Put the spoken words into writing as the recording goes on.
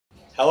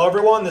Hello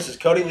everyone, this is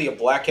Cody Lee of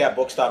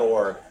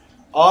BlackCatBooks.org,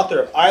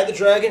 author of Eye of the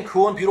Dragon,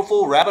 Cool and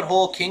Beautiful, Rabbit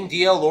Hole, King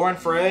Dio, Lauren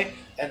Frey,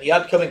 and the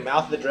upcoming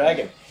Mouth of the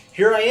Dragon.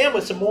 Here I am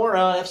with some more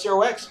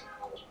F-Zero X.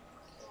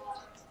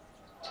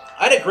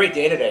 I had a great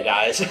day today,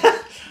 guys.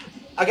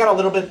 I got a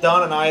little bit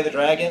done on Eye of the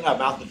Dragon,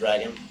 Mouth of the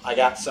Dragon. I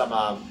got some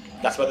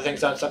other things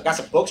done. Got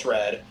some books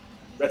read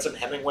some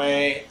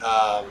Hemingway.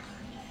 I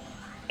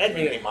didn't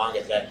read any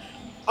manga today.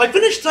 I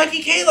finished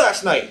Psyche K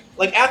last night.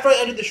 Like, after I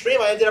ended the stream,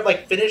 I ended up,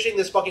 like, finishing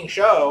this fucking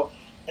show,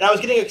 and I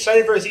was getting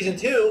excited for a Season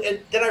 2, and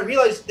then I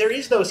realized there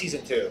is no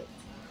Season 2.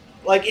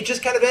 Like, it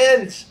just kind of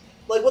ends.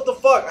 Like, what the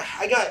fuck?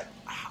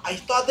 I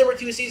thought there were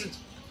 2 seasons.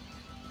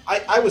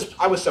 I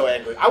was so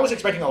angry. I was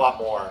expecting a lot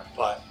more,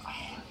 but,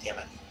 damn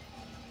it.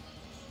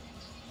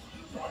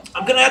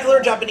 I'm gonna have to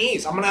learn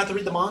Japanese. I'm gonna have to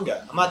read the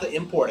manga. I'm gonna have to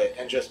import it,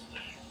 and just,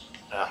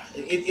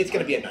 it's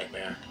gonna be a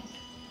nightmare.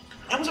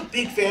 I was a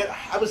big fan.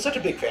 I was such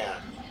a big fan.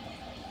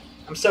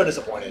 I'm so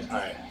disappointed. All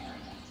right.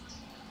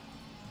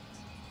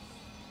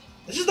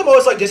 This is the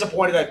most, like,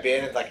 disappointed I've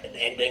been in, like, an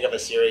ending of a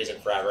series in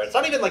forever. It's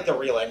not even, like, the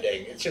real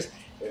ending. It's just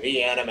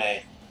the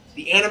anime.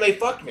 The anime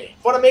fucked me.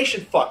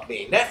 Funimation fucked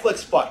me.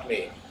 Netflix fucked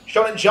me.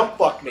 Shonen Jump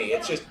fucked me.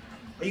 It's just,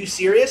 are you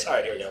serious? All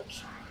right, here we go.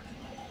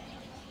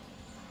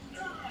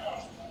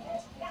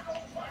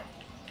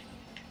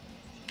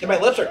 And my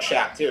lips are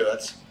chapped, too.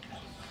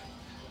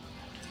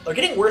 They're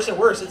getting worse and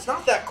worse. It's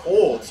not that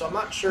cold, so I'm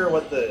not sure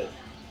what the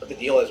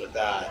deal is with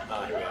that.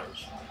 Here we go.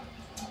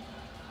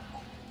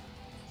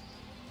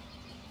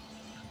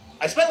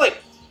 I spent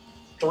like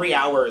 3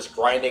 hours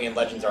grinding in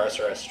Legends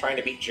Arceus trying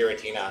to beat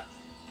Giratina,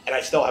 and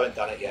I still haven't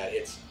done it yet.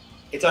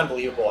 It's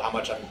unbelievable how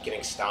much I'm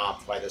getting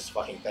stomped by this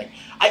fucking thing.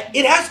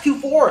 It has 2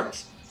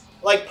 forms.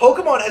 Like,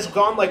 Pokemon has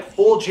gone like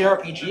full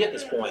JRPG at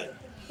this point,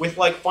 with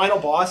like final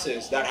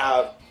bosses that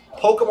have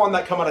Pokemon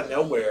that come out of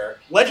nowhere,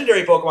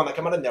 legendary Pokemon that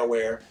come out of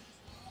nowhere,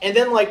 and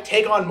then, like,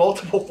 take on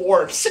multiple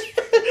forms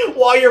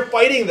while you're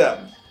fighting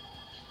them.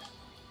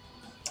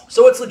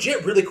 So it's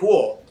legit really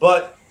cool,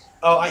 but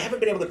I haven't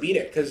been able to beat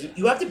it, because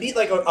you have to beat,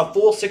 like, a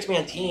full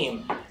 6-man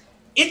team.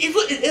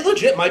 It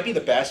legit might be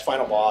the best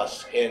final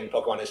boss in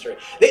Pokemon history.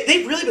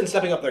 They've really been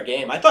stepping up their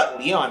game. I thought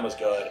Leon was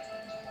good,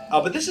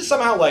 but this is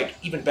somehow, like,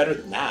 even better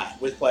than that,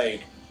 with,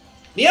 like...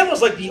 Leon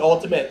was, like, the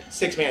ultimate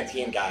 6-man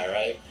team guy,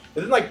 right?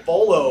 But then, like,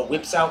 Bolo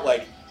whips out,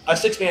 like, a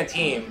 6-man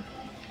team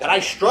that I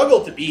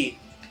struggled to beat,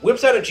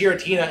 whips out a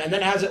Giratina, and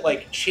then has it,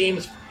 like,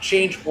 change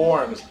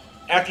forms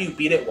after you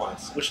beat it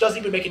once, which doesn't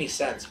even make any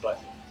sense,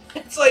 but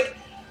it's, like,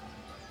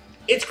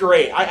 it's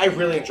great. I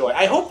really enjoy it.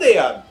 I hope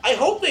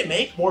they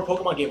make more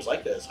Pokemon games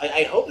like this.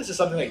 I hope this is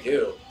something they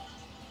do.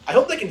 I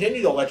hope they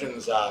continue the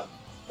Legends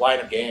line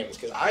of games,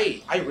 because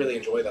I really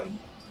enjoy them.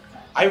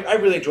 I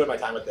really enjoyed my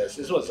time with this.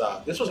 This was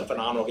a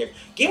phenomenal game.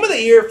 Game of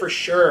the year for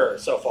sure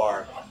so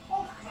far.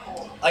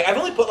 Like, I've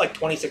only put, like,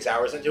 26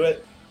 hours into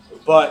it,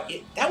 but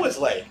that was,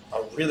 like,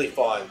 a really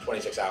fun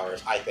 26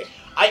 hours, I think.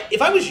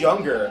 If I was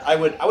younger, I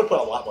would put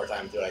a lot more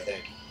time into it, I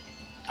think.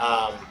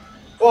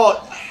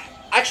 Well,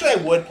 actually, I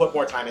would put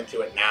more time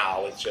into it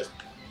now. It's just,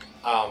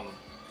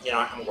 you know,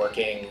 I'm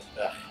working.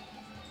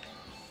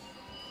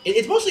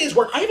 It's mostly his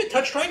work. I haven't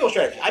touched Triangle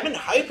Strategy. I've been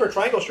hyped for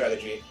Triangle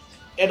Strategy,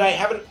 and I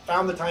haven't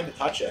found the time to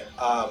touch it.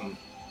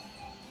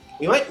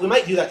 We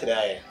might do that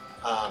today,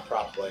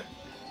 probably.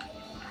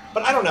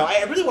 But I don't know.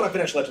 I really want to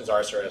finish Legends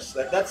Arceus.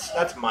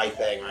 That's my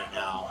thing right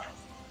now.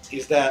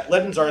 Is that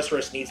Legends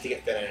Arceus needs to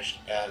get finished,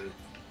 and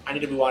I need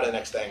to move on to the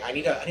next thing. I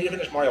need to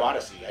finish Mario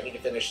Odyssey. I need to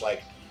finish,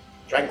 like,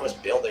 Dragon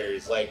Quest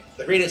Builders, like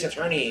The Greatest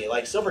Attorney,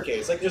 like Silver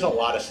Case. Like, there's a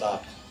lot of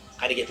stuff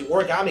I need to get through.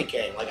 Origami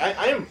King. Like,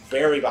 I am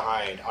very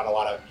behind on a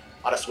lot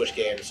of Switch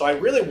games, so I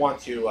really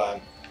want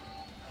to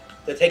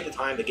take the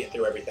time to get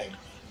through everything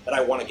that I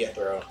want to get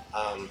through.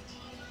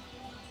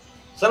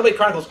 Xenoblade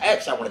Chronicles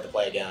X I wanted to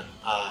play again.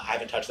 I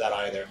haven't touched that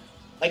either.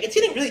 Like, it's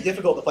getting really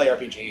difficult to play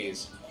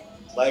RPGs.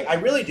 Like, I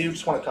really do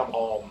just want to come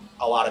home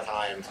a lot of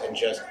times and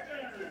just,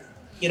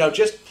 you know,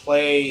 just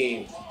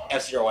play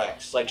F-Zero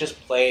X. Like, just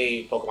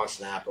play Pokemon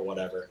Snap or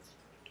whatever.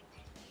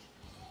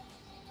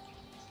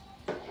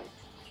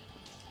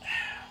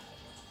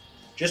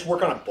 Just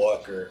work on a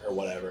book or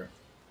whatever.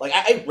 Like,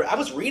 I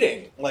was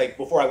reading, like,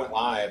 before I went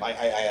live.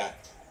 I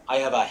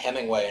have a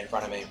Hemingway in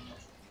front of me.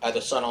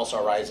 The Sun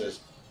Also Rises.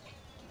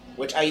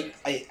 Which I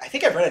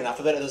think I've read enough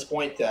of it at this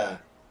point.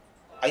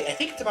 I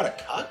think it's about a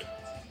cuck.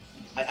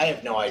 I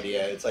have no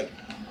idea. It's like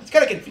it's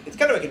kind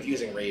of a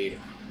confusing read.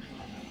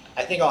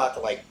 I think I'll have to,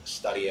 like,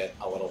 study it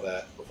a little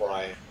bit before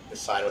I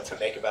decide what to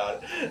make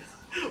about it.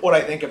 What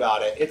I think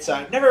about it. It's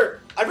I've read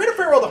A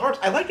Farewell to Arms.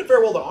 I liked A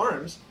Farewell to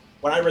Arms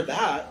when I read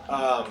that,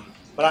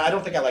 but I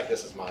don't think I like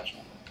this as much.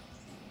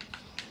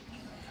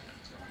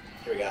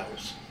 Here we go.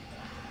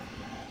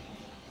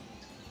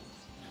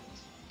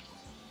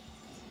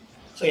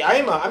 So yeah,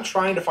 I'm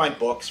trying to find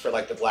books for,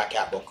 like, the Black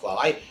Cat Book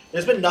Club.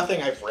 There's been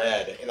nothing I've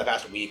read in the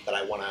past week that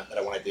I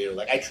wanna do.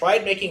 Like, I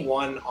tried making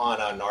one on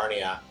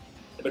Narnia,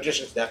 The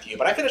Magician's Nephew,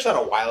 but I finished that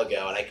a while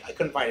ago, and I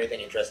couldn't find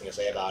anything interesting to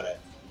say about it.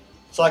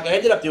 So like I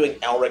ended up doing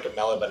Elric of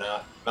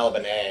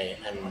Melibene,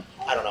 and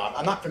I don't know.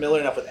 I'm not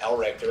familiar enough with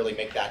Elric to really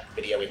make that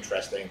video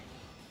interesting.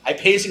 I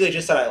basically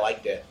just said I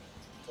liked it.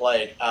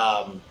 Like,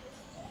 yeah,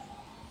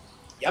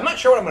 I'm not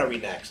sure what I'm gonna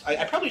read next.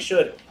 I probably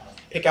should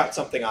pick out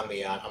something on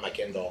the on my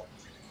Kindle.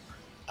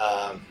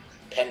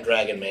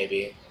 Pendragon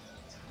maybe.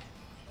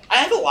 I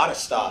have a lot of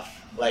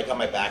stuff like on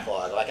my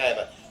backlog. Like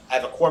I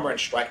have a Cormoran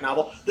Strike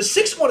novel. The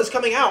sixth one is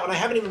coming out, and I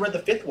haven't even read the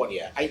fifth one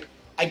yet.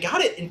 I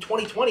got it in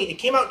 2020. It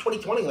came out in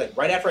 2020, like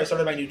right after I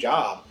started my new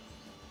job,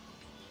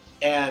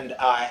 and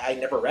I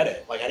never read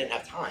it. Like I didn't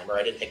have time, or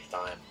I didn't take the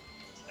time,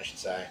 I should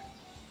say.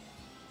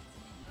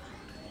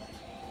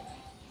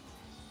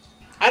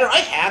 I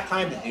have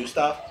time to do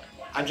stuff.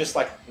 I'm just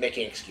like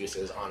making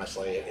excuses.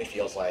 Honestly, it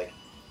feels like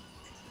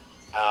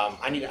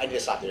I need to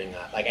stop doing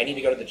that. Like I need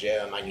to go to the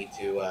gym. I need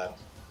to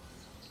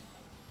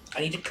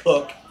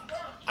cook.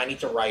 I need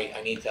to write.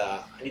 I need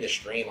to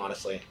stream.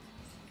 Honestly,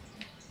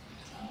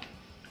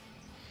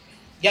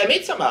 yeah. I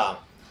made some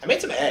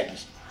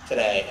eggs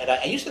today, and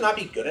I used to not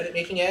be good at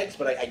making eggs,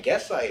 but I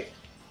guess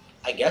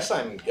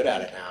I'm good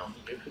at it now.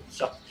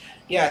 So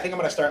yeah, I think I'm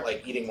gonna start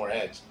like eating more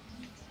eggs.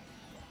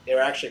 They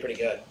were actually pretty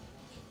good.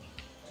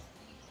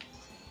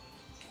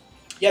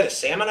 Yeah, the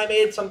salmon I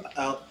made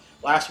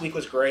last week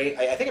was great.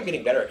 I think I'm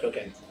getting better at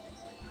cooking.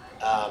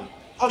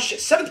 Oh shit,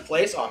 7th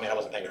place. Oh man, I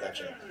wasn't paying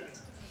attention.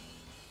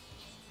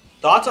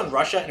 Thoughts on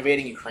Russia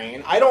invading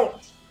Ukraine? I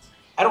don't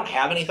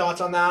have any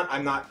thoughts on that.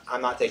 I'm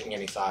not taking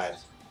any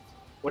sides,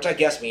 which I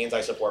guess means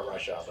I support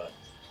Russia. But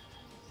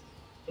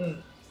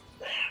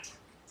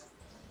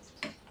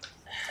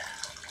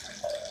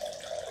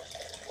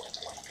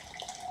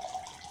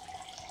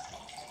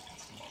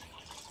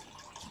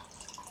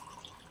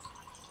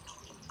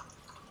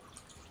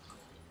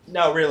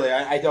no, really,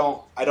 I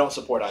don't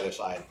support either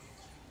side.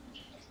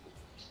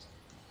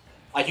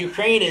 Like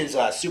Ukraine is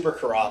super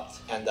corrupt,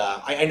 and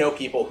I know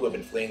people who have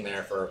been fleeing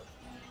there for.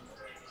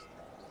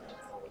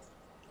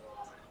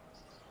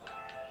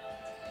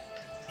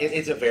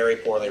 It's a very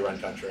poorly run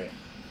country,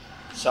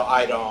 so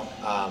I don't.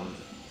 I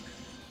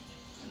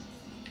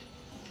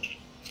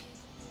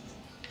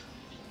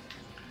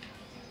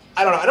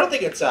don't know. I don't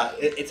think it's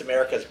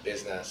America's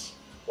business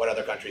what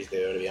other countries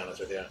do. To be honest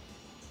with you,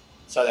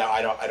 so that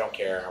I don't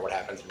care what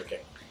happens in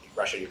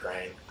Russia,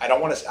 Ukraine. I don't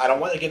want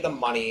to give them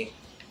money.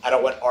 I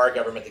don't want our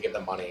government to give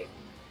them money.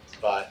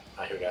 But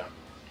here we go.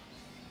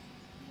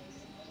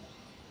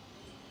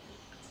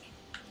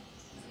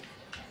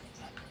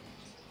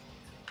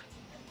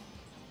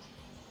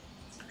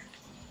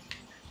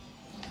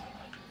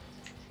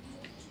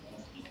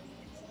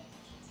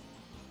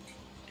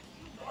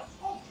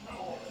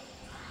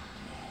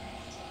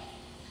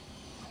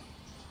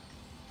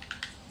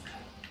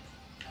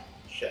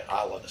 Shit,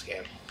 I love this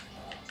game.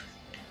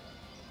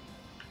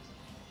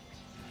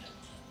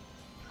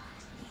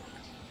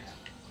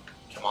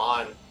 Come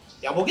on.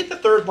 Yeah, we'll get the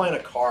third line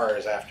of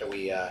cars after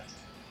we,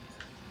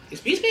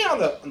 Is Beastman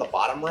on the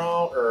bottom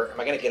row, or am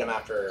I going to get him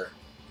after...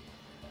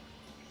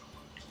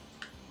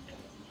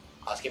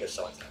 Oh, this game is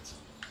so intense.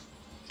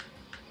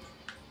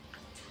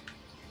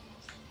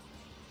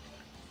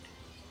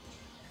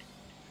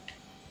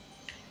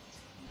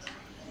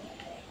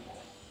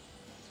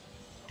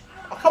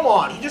 Oh, come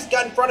on. He just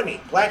got in front of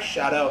me. Black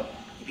Shadow.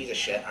 You piece of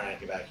shit. Alright,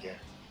 get back here.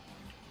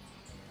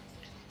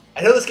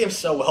 I know this game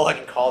so well I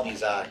can call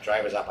these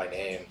drivers out by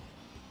name.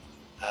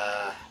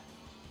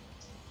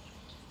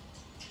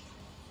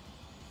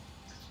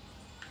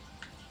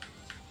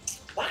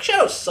 Black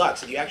Shadow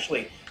sucks if you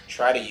actually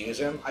try to use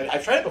him.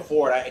 I've tried it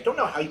before, and I don't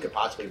know how you could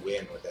possibly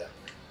win with it.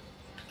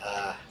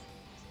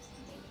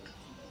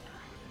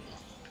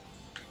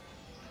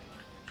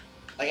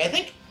 Like, I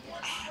think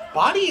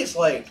body is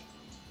like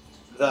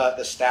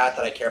the stat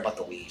that I care about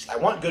the least. I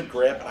want good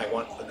grip and I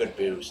want a good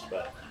boost,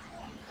 but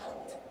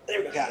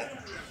there we go, got it.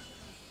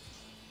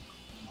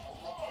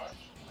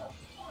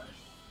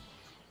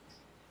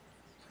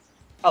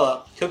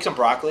 Hello, cook some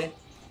broccoli.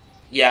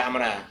 Yeah, I'm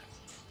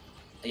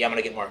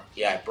gonna get more.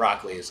 Yeah,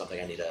 broccoli is something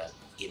I need to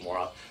eat more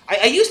of.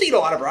 I used to eat a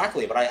lot of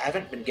broccoli, but I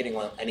haven't been getting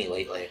any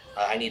lately.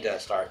 I need to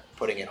start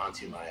putting it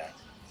onto my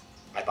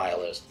my bio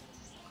list.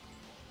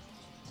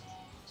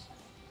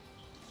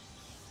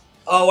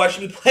 Oh, I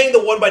should be playing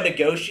the one by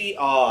Nagoshi?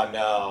 Oh,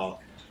 no.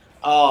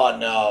 Oh,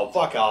 no.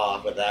 Fuck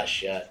off with that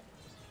shit.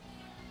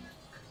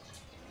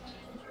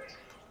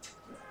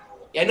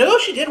 Yeah,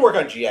 Nagoshi did work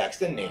on GX,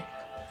 didn't he?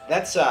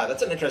 That's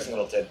an interesting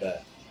little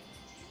tidbit.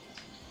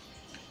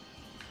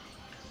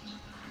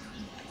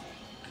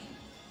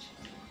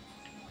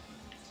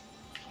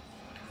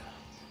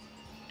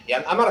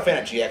 Yeah, I'm not a fan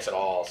of GX at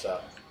all,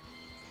 so...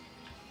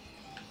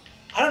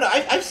 I don't know,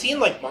 I've seen,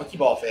 like, Monkey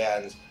Ball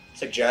fans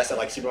suggest that,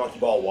 like, Super Monkey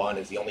Ball 1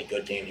 is the only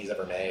good game he's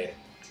ever made.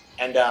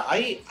 And,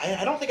 I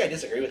don't think I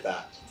disagree with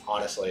that,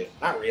 honestly.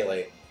 Not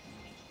really.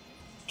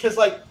 Because,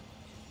 like,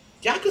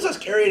 Yakuza's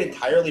carried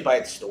entirely by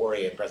its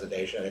story and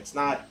presentation. It's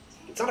not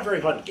a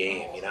very fun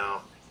game, you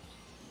know?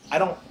 I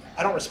don't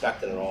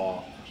respect it at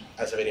all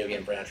as a video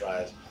game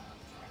franchise.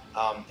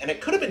 And it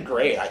could have been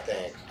great, I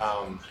think.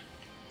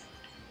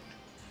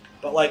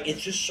 but like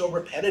it's just so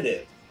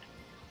repetitive.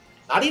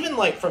 Not even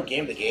like from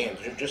game to game,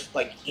 just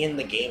like in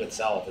the game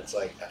itself. It's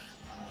like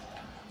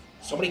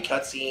so many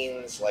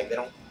cutscenes. Like they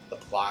don't. The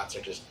plots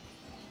are just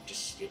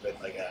stupid.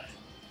 Like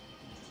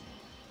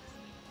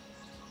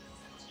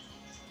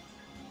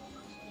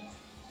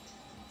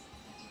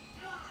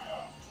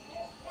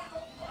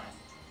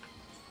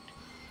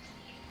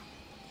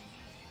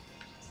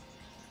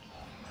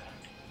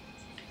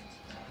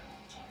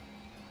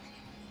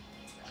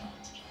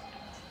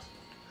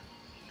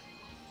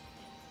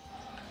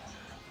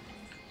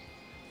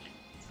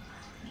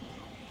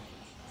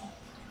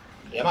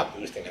yeah, I'm not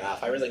boosting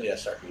enough. I really need to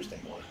start boosting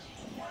more.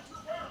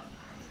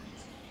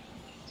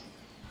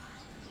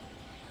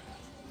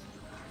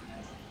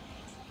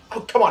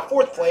 Oh, come on,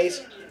 4th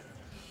place.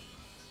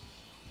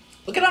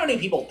 Look at how many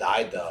people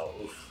died, though.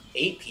 Oof.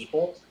 8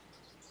 people?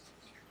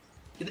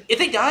 If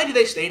they died, do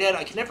they stay dead?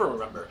 I can never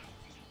remember.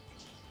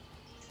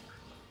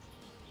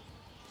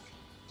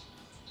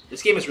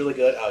 This game is really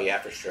good. Oh, yeah,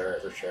 for sure,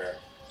 for sure.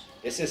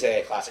 This is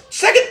a classic.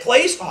 2nd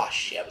place? Oh,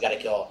 shit, we gotta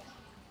kill.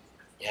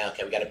 Yeah,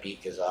 okay, we gotta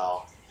beat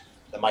Gazelle.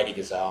 The mighty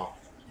Gazelle.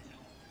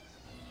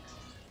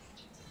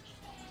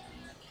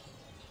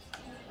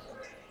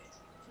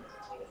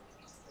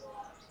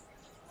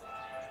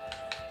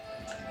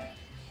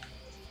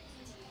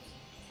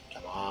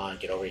 Come on,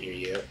 get over here,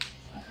 you.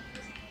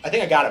 I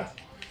think I got him.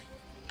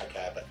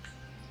 Okay, but...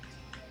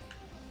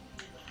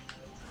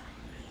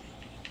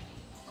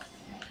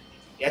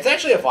 yeah, it's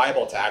actually a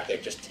viable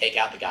tactic. Just take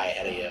out the guy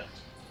ahead of you.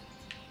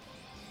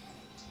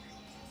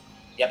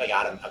 Yep, I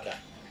got him. Okay.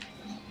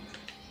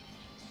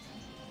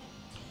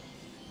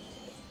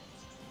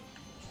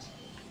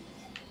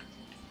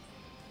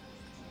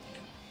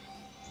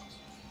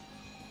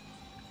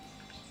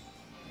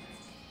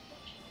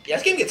 Yeah,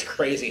 this game gets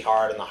crazy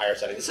hard in the higher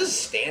setting. This is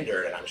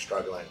standard, and I'm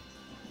struggling.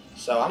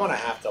 So I'm going to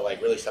have to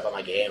like really step up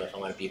my game if I'm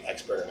going to beat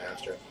Expert or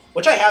Master.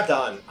 Which I have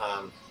done.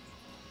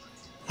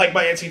 Like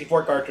my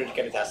N64 cartridge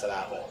can attest to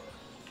that, but...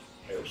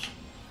 oops.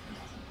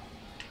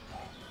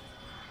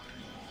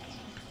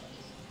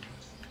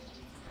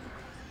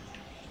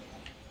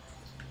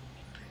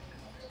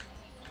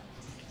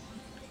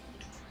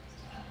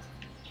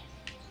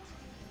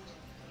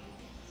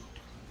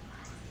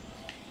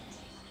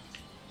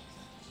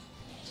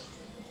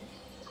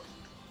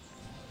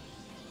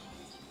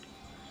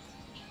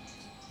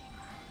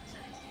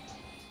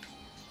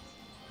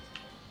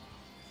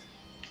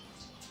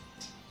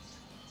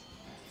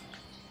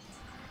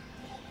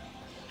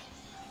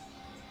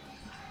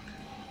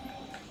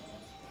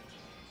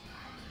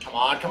 Come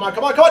on, come on,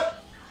 come on, come on!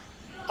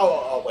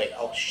 Oh, wait.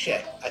 Oh,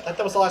 shit. I thought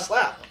that was the last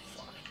lap.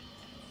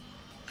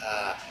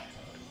 Oh,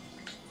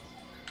 fuck.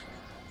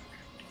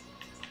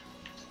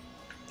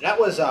 That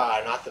was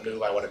not the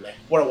move I would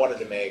have wanted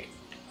to make.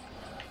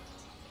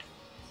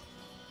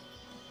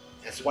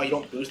 That's why you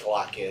don't boost a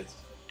lot, kids.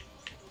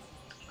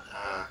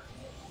 I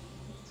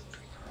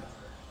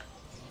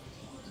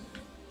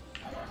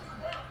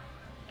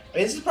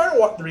mean, this is part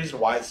of the reason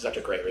why it's such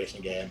a great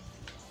racing game,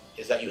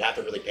 is that you have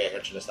to really pay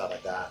attention to stuff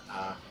like that.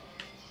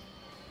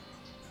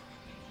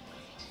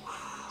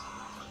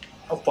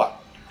 Oh,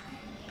 fuck.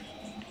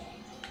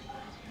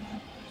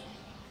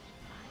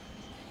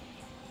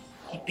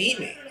 He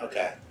beat me.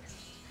 Okay.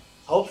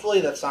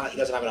 Hopefully that's not. He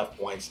doesn't have enough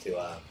points to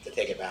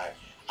take it back.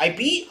 I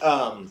beat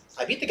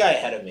the guy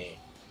ahead of me,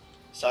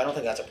 so I don't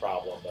think that's a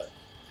problem. But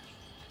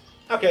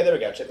okay, there we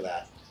go. Check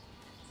that.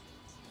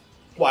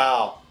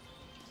 Wow.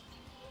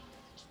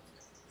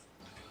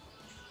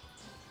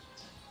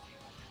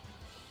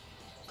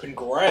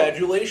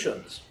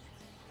 Congratulations.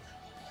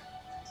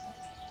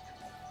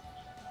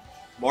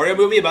 Mario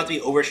movie about to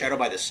be overshadowed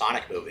by the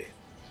Sonic movie.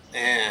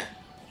 I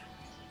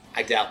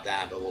doubt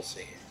that, but we'll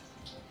see.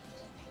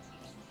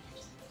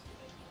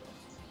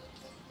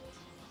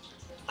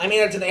 I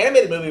mean, it's an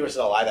animated movie versus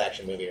a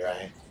live-action movie,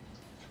 right?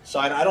 So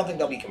I don't think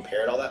they'll be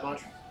compared all that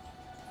much.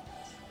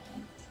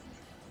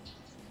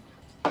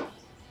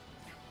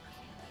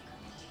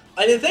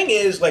 I mean, the thing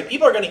is, like,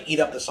 people are going to eat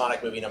up the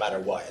Sonic movie no matter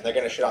what, and they're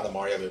going to shit on the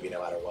Mario movie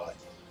no matter what.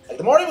 Like,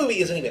 the Mario movie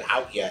isn't even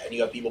out yet, and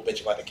you have people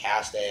bitching about the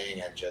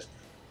casting and just...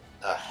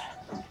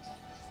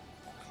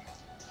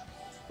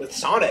 With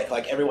Sonic,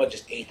 like, everyone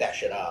just ate that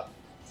shit up.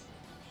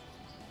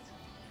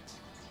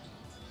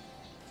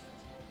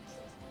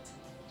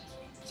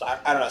 So,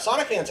 I don't know.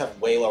 Sonic fans have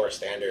way lower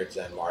standards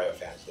than Mario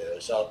fans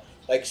do. So,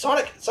 like,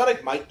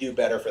 Sonic might do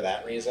better for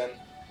that reason,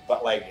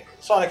 but, like,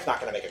 Sonic's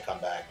not going to make a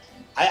comeback.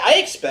 I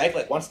expect,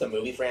 like, once the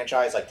movie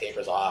franchise, like,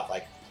 tapers off,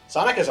 like,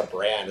 Sonic as a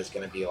brand is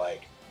going to be,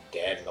 like,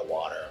 dead in the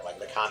water. Like,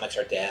 the comics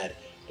are dead,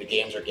 the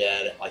games are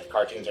dead, like, the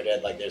cartoons are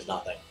dead, like, there's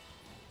nothing.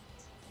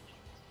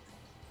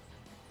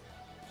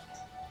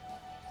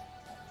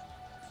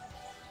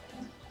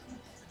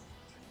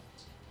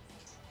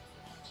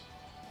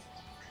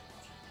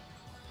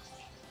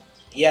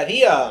 Yeah,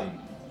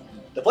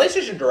 the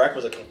PlayStation Direct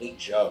was a complete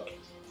joke.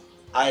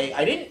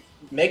 I didn't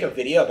make a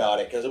video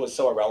about it because it was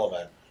so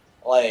irrelevant.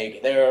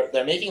 Like they're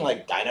making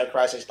like Dino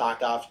Crisis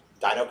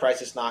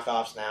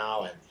knockoffs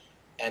now,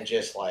 and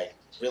just like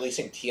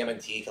releasing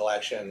TMNT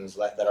collections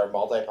that are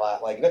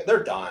multi-plat. Like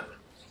they're done,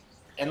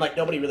 and like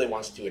nobody really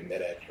wants to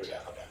admit it. Here we go.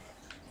 Okay.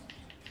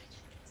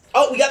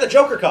 Oh, we got the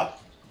Joker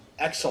Cup.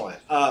 Excellent.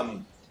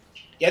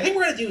 Yeah, I think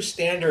we're gonna do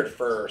standard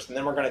first, and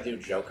then we're gonna do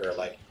Joker.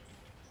 Like,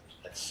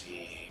 let's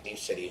see, New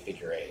City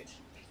Figure 8.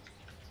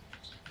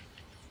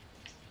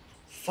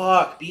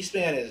 Fuck,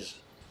 Beastman is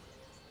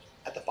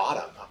at the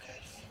bottom. Okay,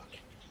 fuck.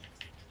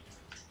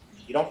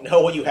 You don't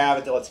know what you have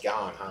until it's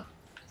gone, huh?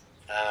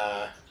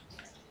 I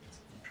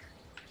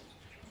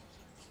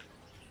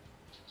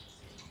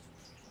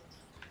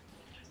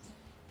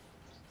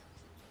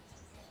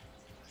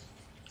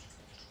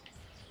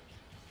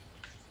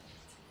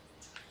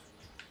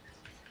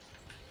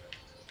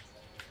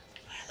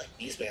like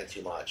Beastman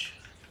too much.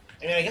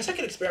 I mean, I guess I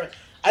could experiment.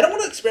 I don't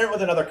want to experiment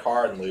with another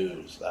car and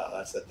lose, though.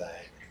 That's the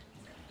thing.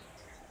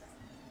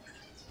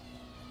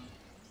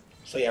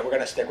 So yeah, we're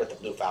gonna stick with the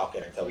Blue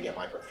Falcon until we get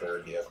my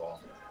preferred vehicle.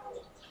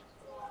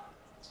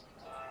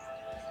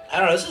 I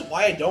don't know. This is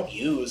why I don't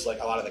use like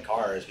a lot of the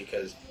cars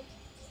because,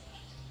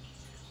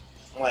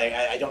 like,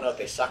 I don't know if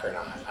they suck or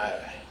not.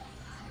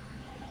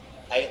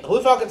 The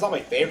Blue Falcon's not my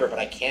favorite, but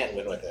I can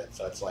win with it,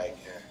 so it's like.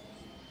 Eh.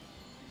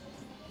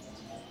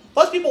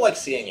 Plus, people like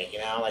seeing it. You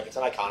know, like it's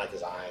an iconic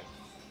design.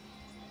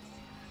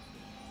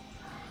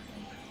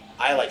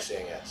 I like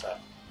seeing it, so.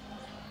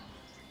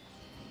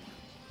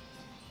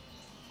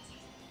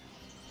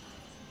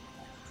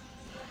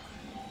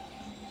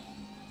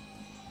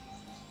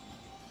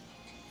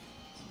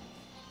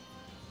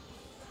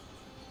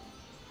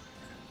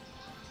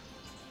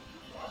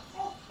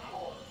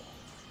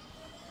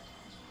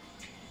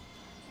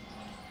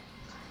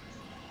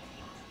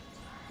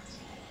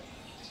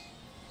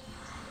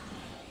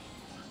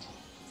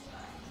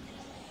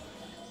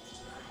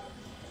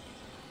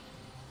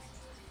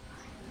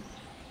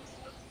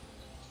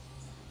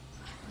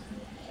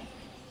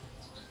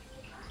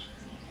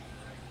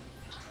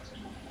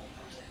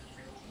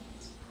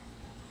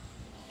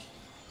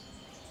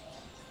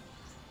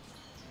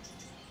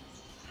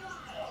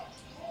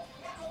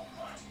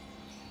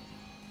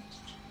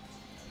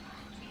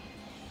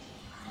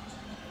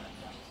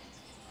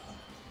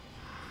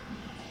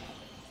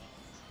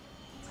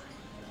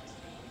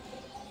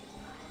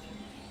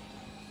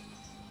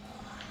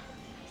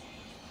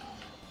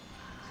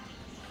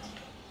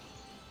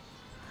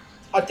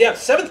 Oh, damn,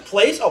 7th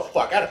place? Oh,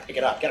 fuck, gotta pick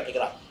it up, gotta pick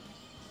it up.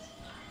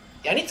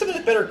 Yeah, I need something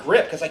with better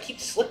grip, because I keep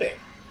slipping.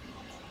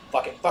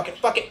 Fuck it, fuck it,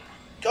 fuck it.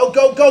 Go,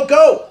 go, go,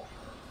 go!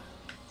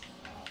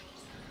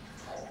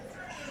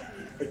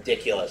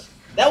 Ridiculous.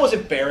 That was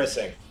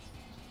embarrassing.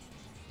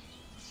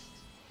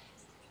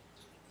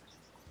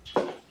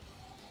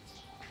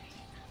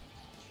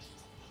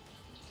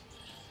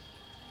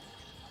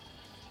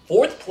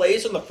 Fourth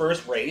place on the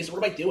first race?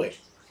 What am I doing?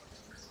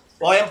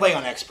 Well, I am playing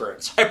on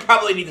expert, so I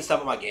probably need to step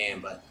up my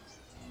game, but...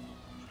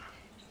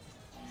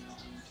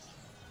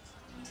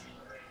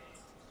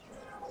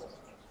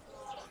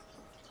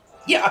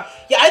 Yeah,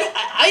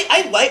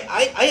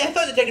 I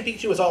thought Detective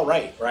Pikachu was all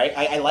right.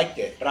 I liked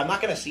it, but I'm not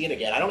gonna see it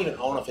again. I don't even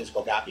own a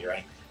physical copy,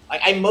 right?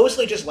 Like I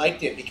mostly just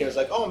liked it because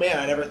like, oh man,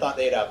 I never thought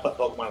they'd put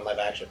Pokemon in live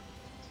action.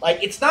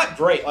 Like it's not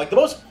great. Like the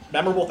most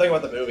memorable thing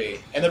about the movie,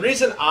 and the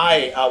reason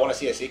I want to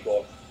see a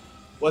sequel,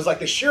 was like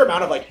the sheer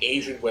amount of like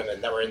Asian women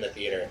that were in the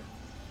theater.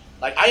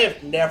 Like I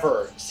have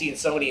never seen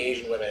so many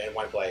Asian women in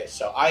one place.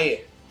 So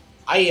I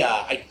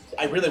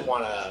really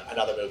want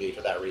another movie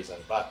for that reason,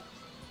 but.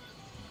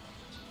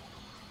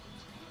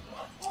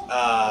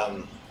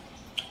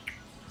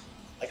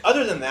 Like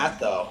other than that,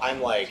 though,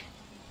 I'm like,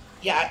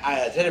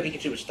 yeah, Detective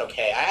Pikachu was just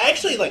okay. I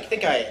actually like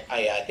think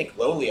I think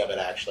lowly of it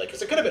actually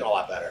because it could have been a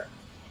lot better.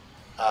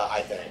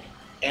 I think,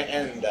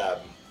 and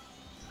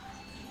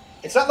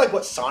it's not like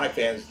what Sonic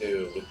fans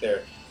do with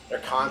their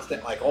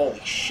constant like, holy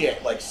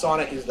shit, like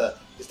Sonic is the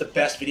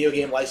best video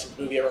game licensed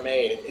movie ever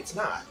made. It's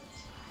not.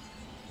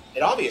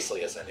 It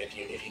obviously isn't if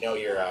you know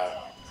your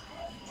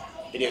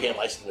video game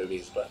licensed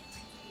movies, but.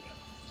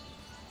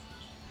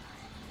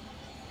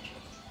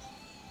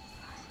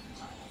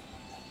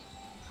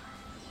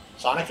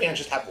 Sonic fans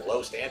just have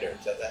low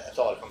standards. That's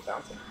all it comes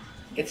down to.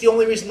 It's the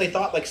only reason they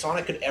thought like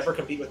Sonic could ever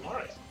compete with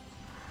Mario,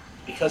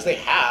 because they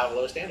have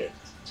low standards.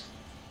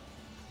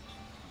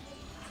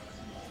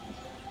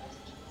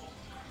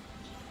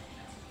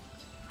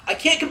 I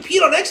can't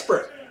compete on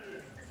expert.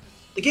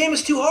 The game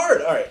is too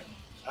hard. All right.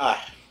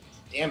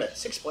 Damn it.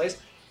 6th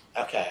place.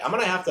 Okay, I'm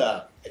gonna have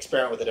to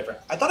experiment with a different.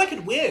 I thought I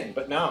could win,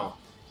 but no.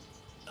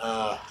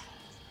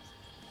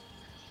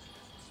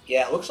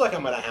 Yeah, it looks like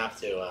I'm gonna have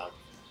to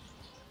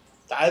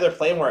either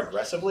play more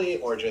aggressively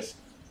or just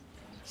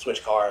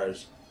switch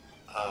cars.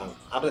 I'm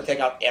going to take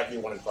out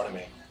everyone in front of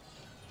me.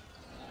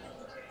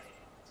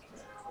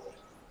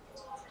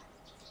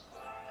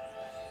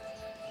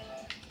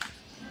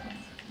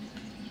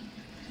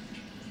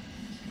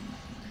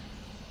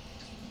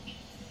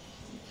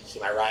 See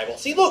my rival.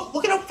 See,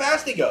 look at how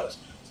fast he goes.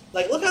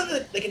 Like, look how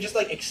they can just,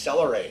 like,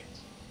 accelerate.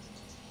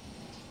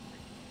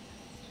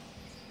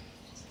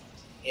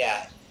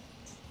 Yeah.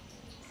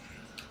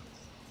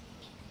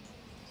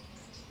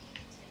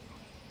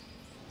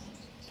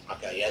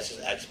 Okay, yeah, this is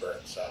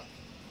expert, so.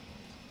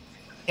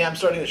 Yeah, I'm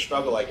starting to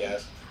struggle, I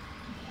guess.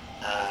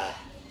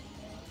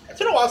 It's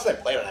been a while since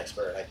I played on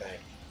expert, I think.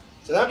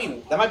 So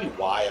that might be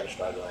why I'm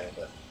struggling.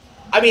 But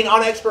I mean,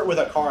 on expert with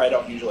a car I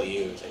don't usually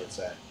use, I would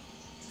say,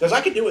 because I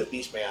could do it with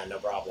Beastman, no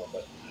problem.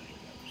 But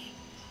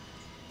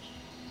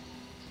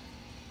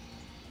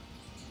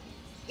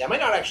yeah, I might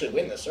not actually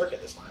win this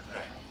circuit this time. All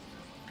right.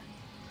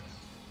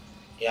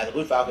 Yeah, the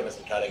Blue Falcon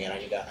isn't cutting it.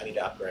 I need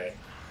to upgrade.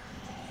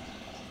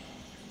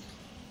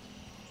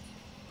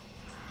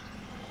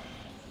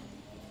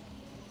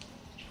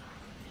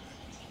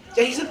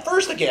 Yeah, he's in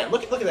first again.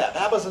 Look at that.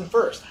 Baba's in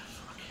first.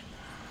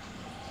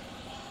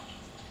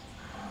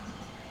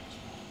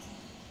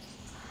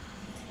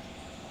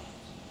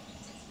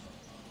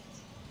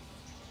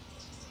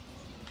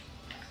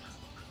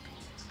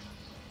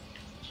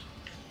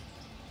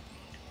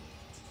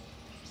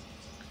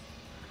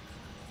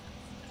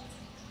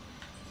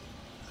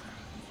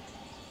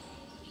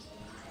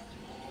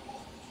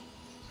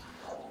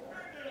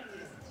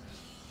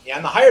 Yeah,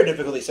 in the higher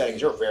difficulty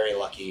settings, you're very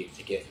lucky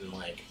to get in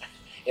like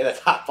in the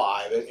top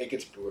 5. It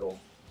gets brutal.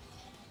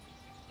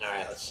 All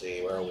right, let's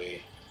see. Where are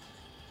we?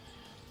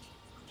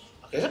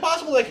 Okay, is it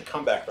possible I could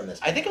come back from this?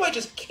 I think if I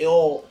just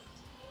kill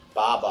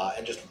Baba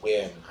and just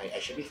win, I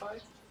should be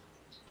fine.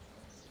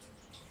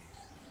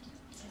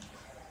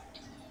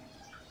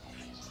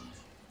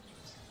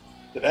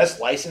 The best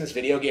licensed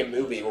video game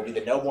movie will be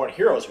the No More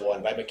Heroes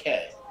one by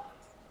McKay.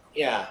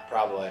 Yeah,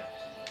 probably.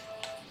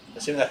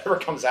 Assuming that ever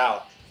comes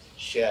out.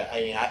 Shit, I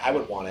mean, I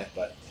would want it,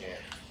 but yeah.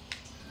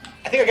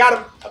 I think I got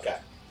him. Okay.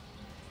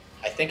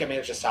 I think I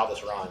managed to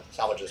salvage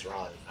this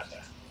run.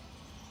 Okay.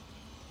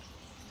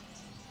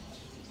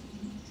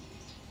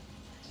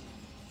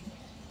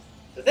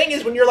 The thing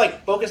is, when you're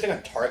like focusing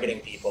on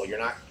targeting people, you're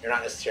not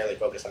necessarily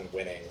focused on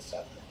winning.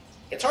 So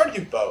it's hard to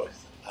do both.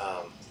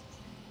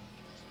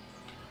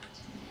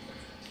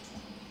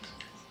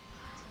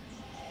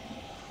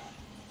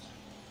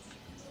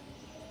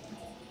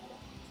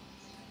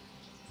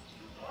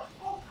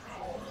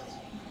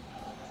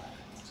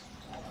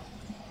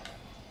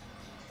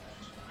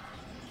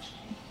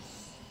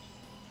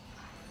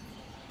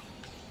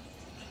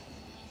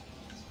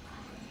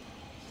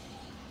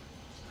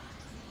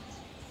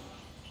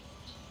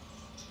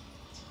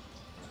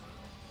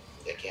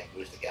 I can't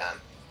boost again.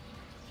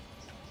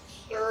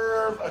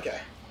 Serve. Okay.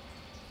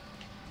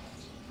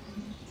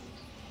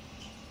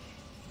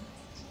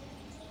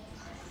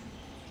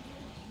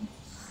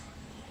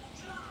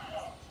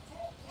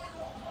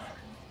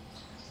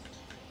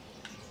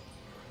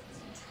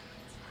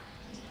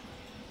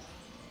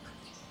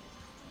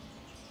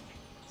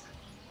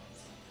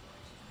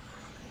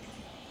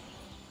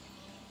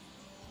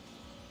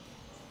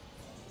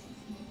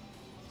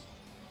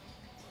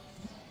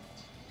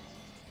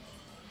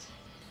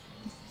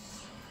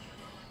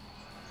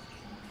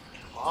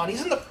 On,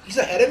 he's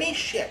ahead of me?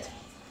 Shit.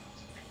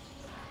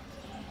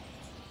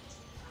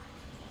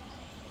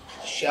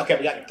 Shit, okay,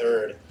 we got in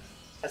third.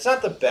 That's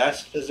not the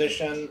best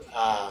position,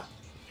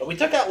 but we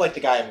took out like the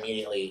guy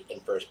immediately in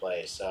first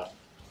place, so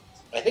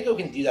I think we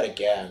can do that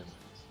again.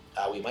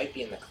 We might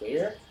be in the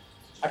clear.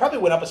 I probably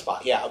went up a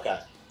spot. Yeah,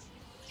 okay.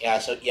 Yeah,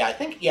 so yeah, I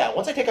think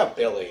once I take out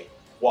Billy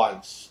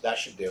once, that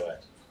should do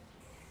it.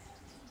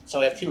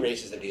 So I have 2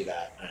 races to do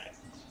that. All right.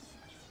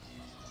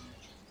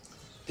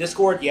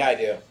 Discord, yeah, I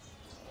do.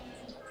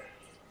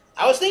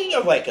 I was thinking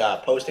of like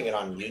posting it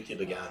on YouTube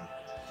again,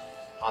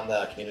 on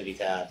the community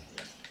tab.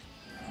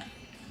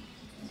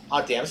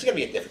 Oh damn, this is gonna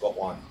be a difficult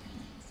one.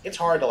 It's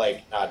hard to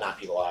like knock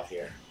people off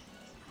here.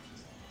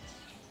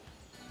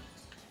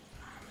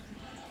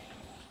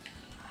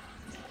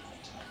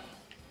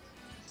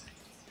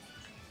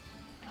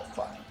 Oh,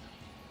 fuck.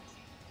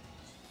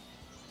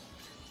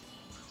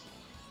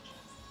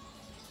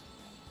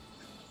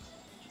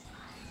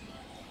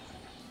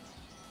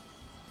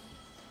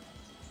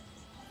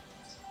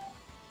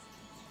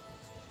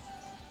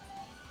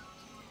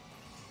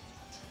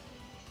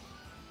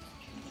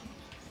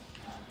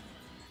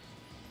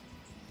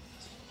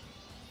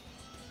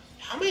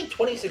 How many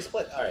 26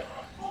 split? Alright.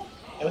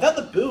 And without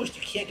the boost,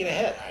 you can't get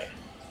ahead. Alright.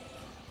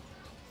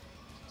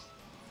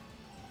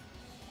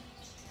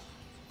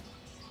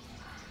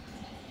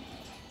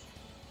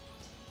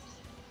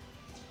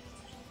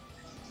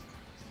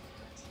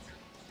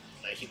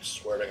 I keep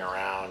swerving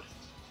around.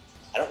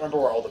 I don't remember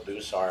where all the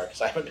boosts are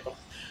because I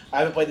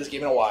haven't played this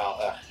game in a while.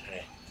 All right.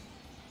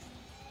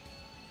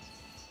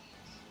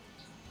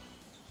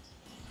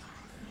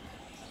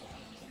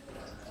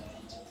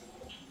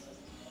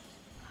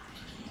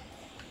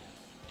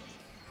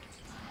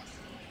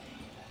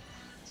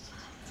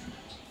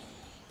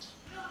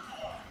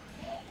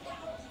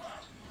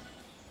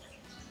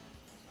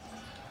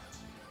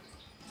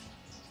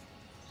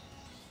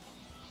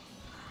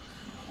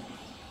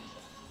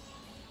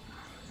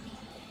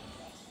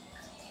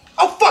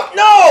 Oh fuck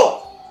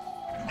no!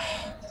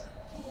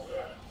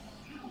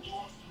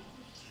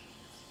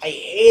 I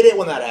hate it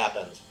when that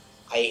happens.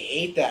 I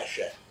hate that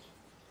shit.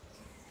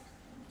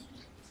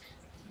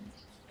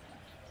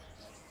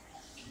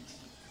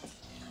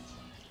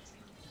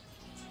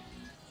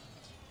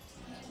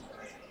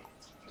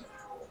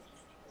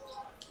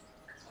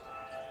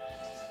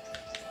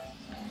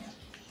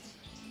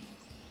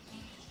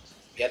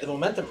 Yeah, the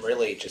momentum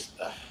really just.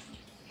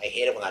 I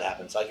hate it when that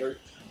happens. Like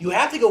you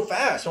have to go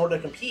fast in order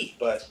to compete,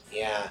 but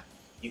yeah,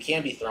 you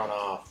can be thrown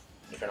off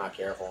if you're not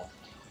careful.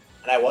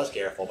 And I was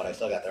careful, but I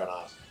still got thrown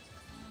off.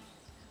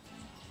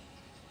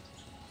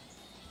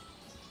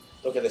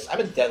 Look at this. I've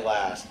been dead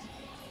last.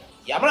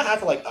 Yeah, I'm gonna have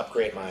to like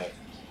upgrade my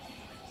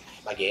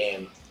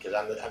game because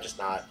I'm just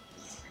not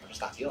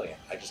feeling it.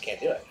 I just can't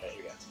do it. Right,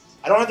 here we go.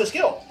 I don't have the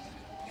skill.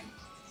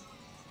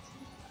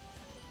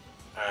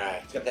 All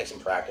right, it's gonna take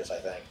some practice, I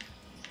think.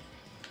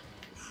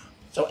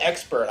 So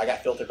expert, I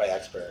got filtered by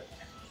expert,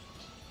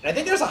 and I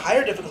think there's a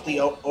higher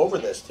difficulty over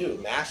this too,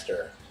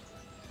 master.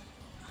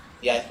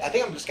 Yeah, I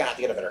think I'm just gonna have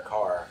to get a better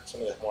car,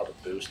 something with more of a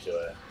boost to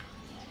it.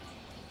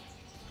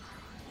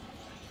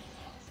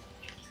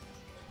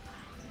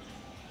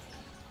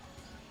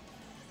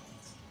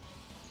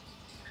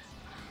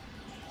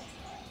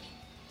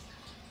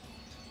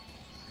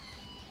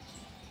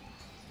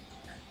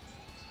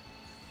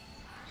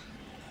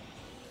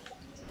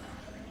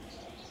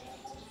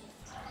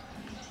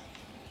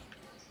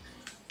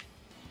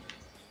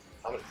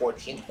 I'm in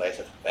 14th place.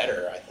 It's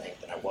better, I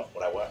think, than where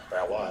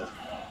I was.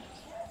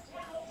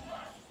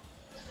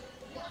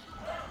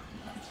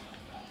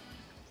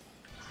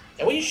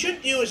 And what you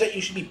should do is that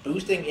you should be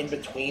boosting in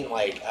between,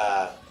 like,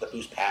 the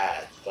boost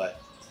pads. But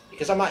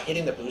because I'm not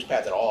hitting the boost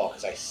pads at all,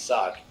 because I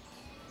suck.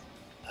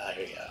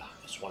 Here you go.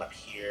 This one up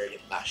here.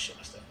 Ah, shit,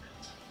 missed it.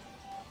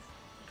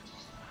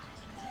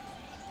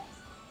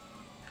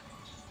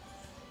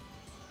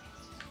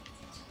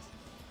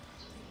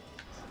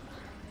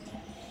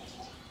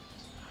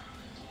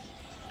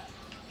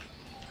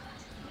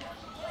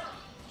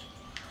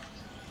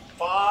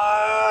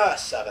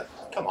 Seven.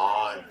 Come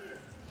on.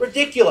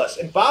 Ridiculous.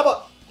 And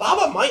Baba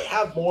might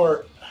have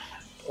more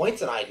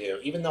points than I do,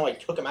 even though I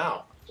took him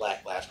out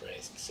last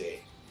race. Let's see.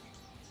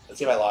 Let's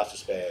see if I lost a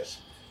space.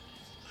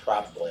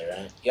 Probably,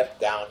 right? Yep,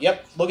 down.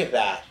 Yep, look at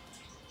that.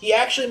 He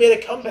actually made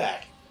a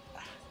comeback.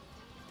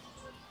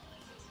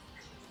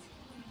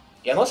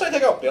 Yeah, unless I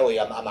take out Billy,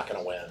 I'm not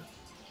going to win.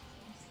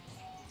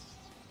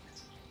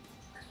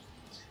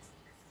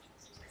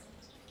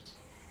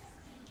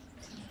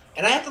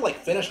 And I have to, like,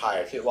 finish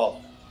higher, too.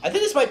 Well, I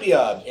think this might be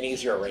an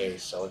easier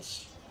race, so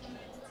let's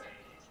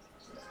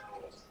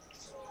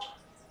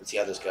see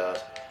how this goes.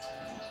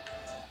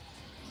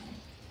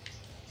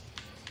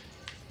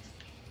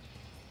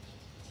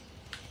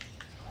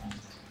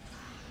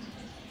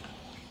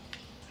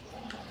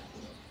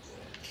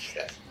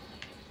 Shit.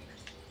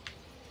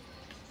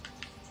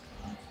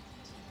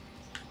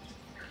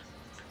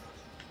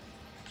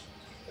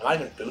 I'm not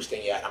even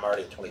boosting yet, I'm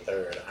already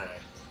 23rd. Alright.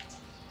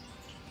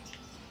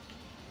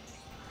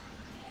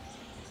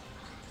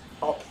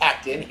 All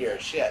packed in here,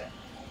 shit.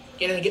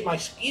 Can't even get my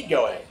speed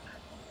going.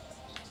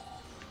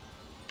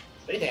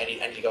 If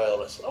anything, I need to go a little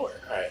bit slower.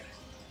 Alright.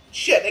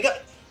 Shit,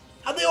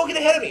 how'd they all get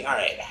ahead of me?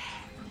 Alright.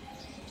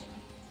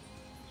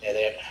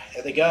 There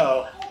they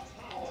go.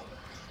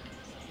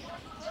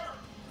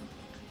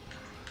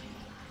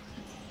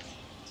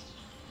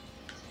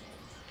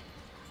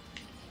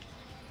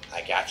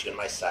 I got you in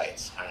my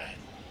sights. Alright.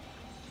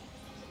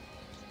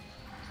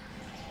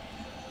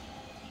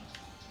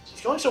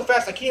 He's going so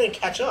fast I can't even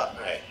catch up.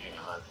 Alright, hang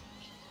on.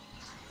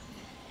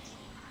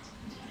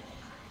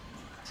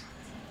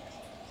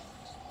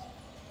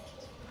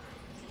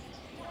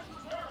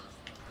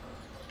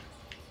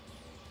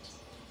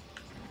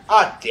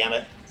 Ah, damn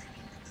it.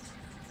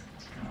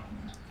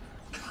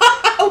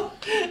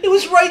 It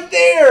was right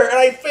there, and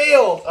I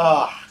failed.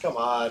 Ah, come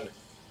on.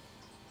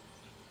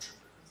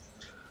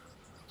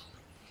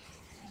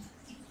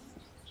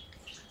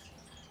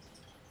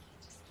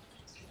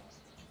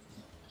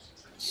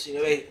 See,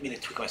 maybe I need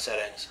to tweak my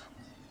settings.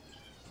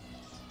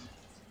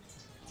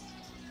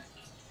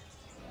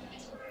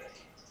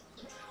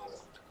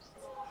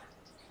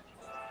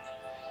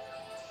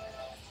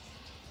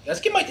 This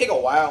game might take a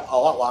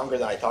lot longer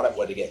than I thought it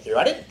would to get through.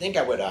 I didn't think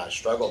I would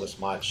struggle this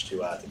much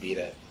to beat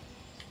it,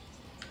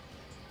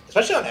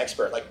 especially on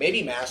expert. Like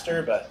maybe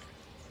master, but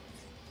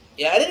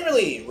yeah, I didn't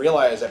really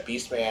realize that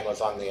Beastman was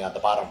on the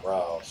bottom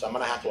row, so I'm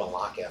gonna have to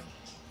unlock him.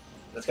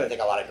 That's gonna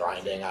take a lot of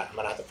grinding. I'm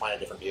gonna have to find a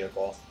different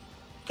vehicle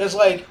because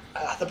like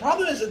the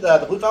problem is that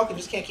the Blue Falcon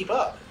just can't keep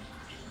up.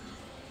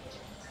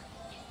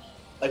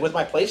 Like with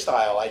my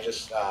playstyle, I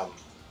just yeah,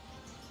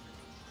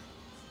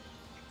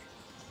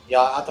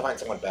 I'll have to find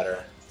someone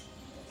better.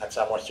 That's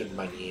more suited to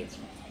my needs.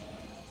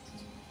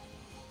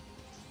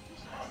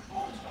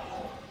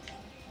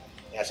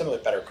 Yeah, something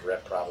with better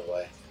grip,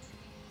 probably.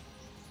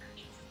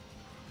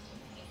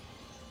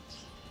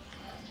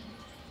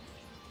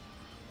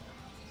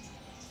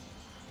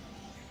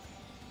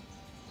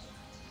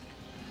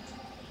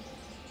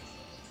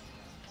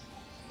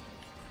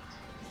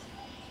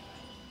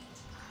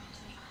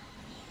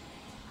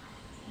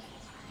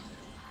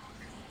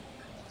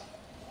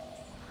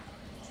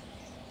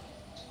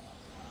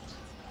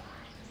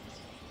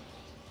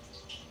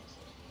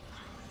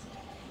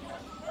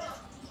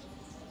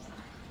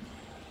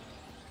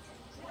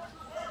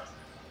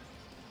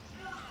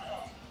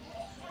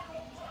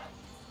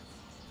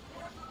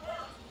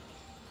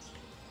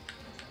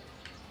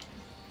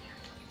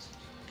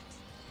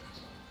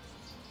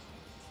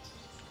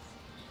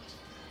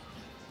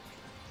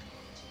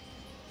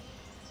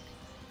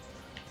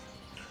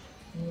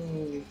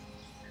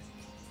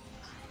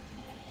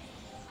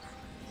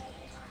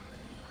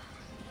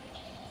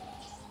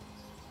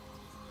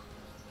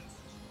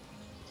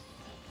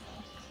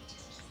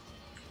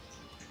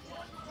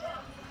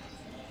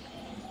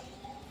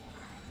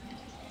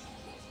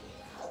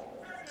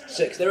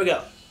 6. There we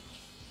go.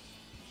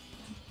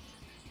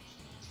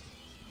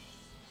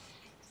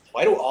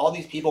 Why do all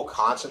these people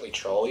constantly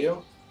troll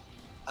you?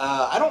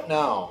 I don't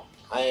know.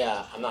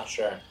 I'm not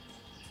sure.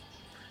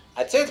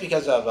 I'd say it's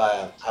because of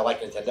I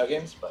like Nintendo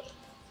games, but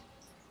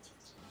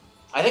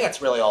I think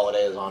that's really all it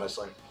is,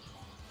 honestly.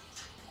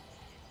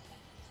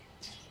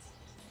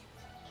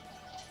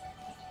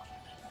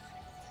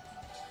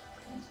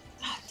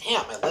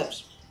 Damn, my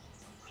lips.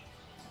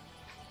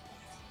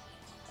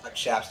 My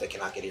chapstick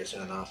cannot get here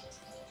soon enough.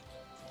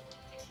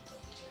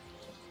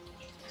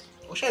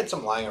 Wish I had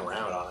some lying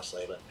around,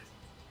 honestly, but...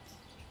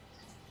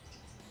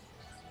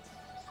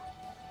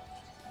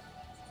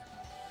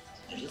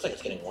 It feels like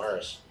it's getting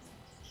worse.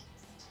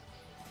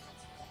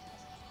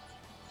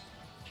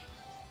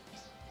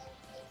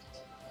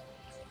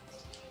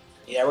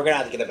 Yeah, we're gonna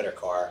have to get a better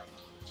car.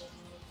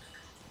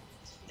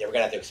 Yeah, we're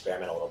gonna have to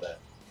experiment a little bit.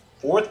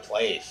 4th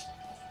place.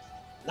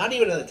 Not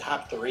even in the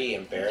top 3,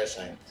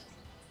 embarrassing.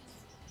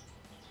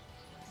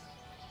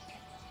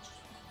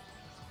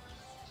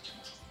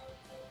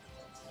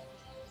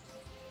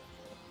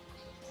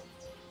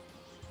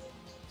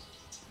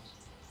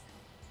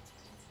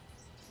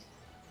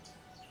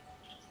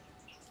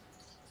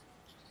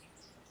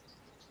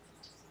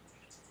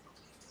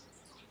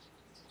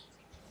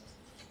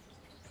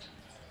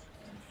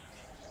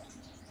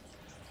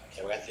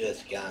 Okay, we got to do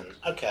this again.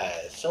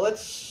 Okay, so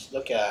let's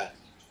look at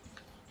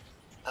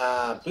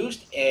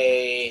boost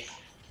A.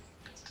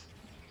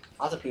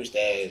 Lots of boost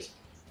A's.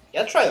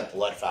 Yeah, let's try the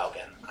Blood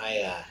Falcon.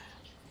 I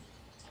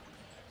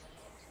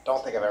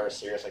don't think I've ever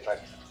seriously tried.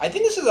 I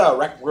think this is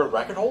a world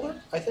record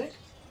holder, I think.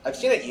 I've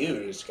seen it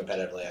used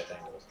competitively, I think.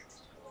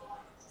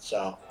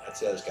 So, let's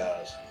see how this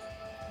goes.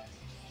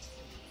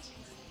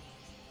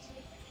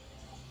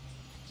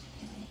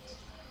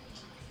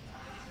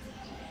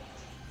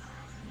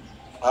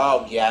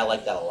 Oh, yeah, I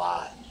like that a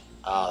lot.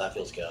 Oh, that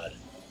feels good.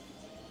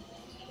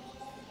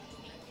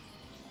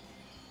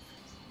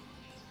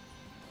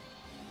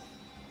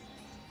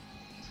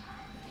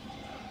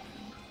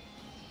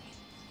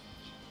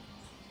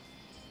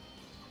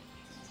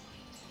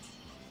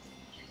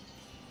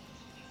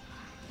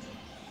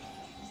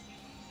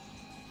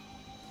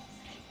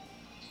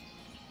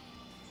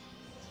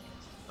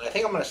 I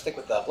think I'm going to stick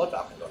with the Blood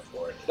Falcon going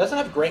forward. It doesn't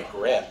have great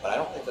grip, but I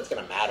don't think that's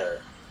going to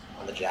matter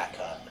on the jack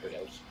cut. Who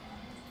knows?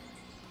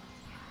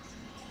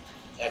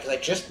 Yeah, because I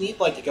just need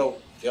like to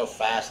go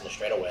fast in the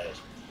straightaways.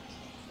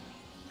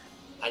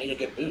 I need a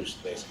good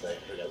boost, basically.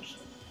 Who knows?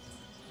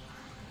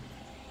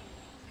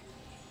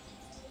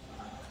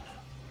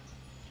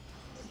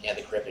 Yeah,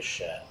 the grip is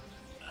shit.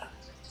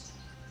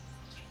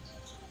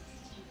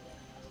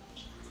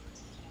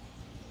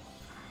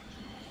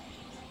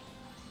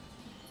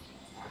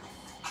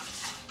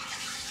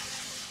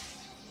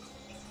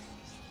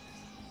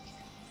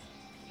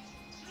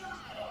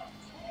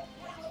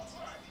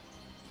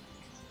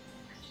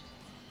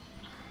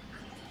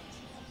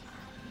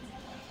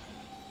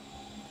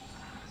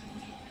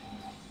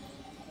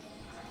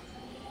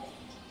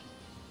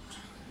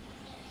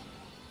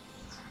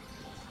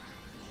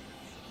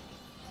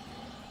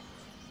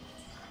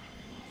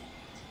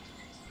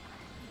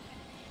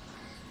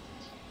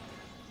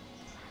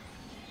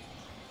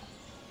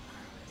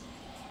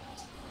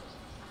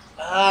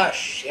 Ah,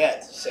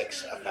 shit.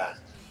 6. Okay.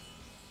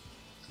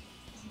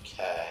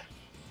 Okay.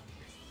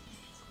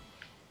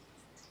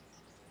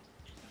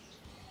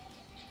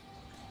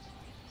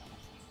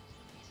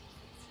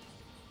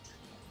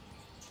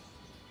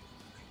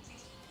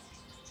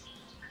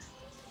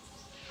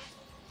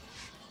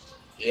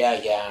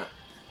 Yeah.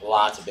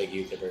 Lots of big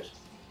YouTubers.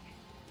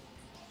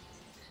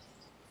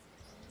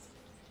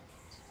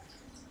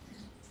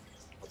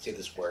 Let's see if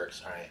this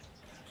works. All right.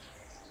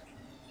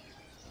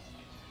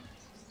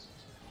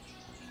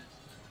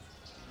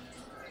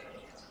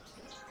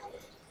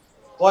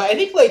 Well, I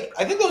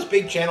think those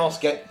big channels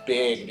get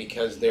big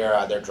because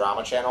they're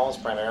drama channels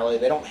primarily.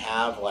 They don't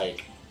have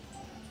like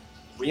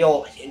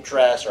real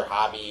interests or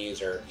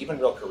hobbies or even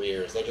real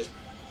careers. They just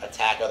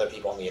attack other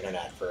people on the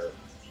internet for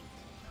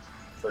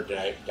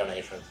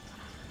donations.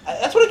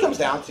 That's what it comes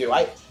down to.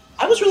 I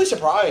was really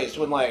surprised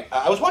when like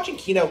I was watching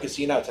Kino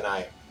Casino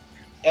tonight,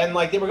 and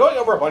like they were going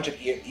over a bunch of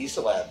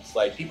celebs,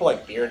 like people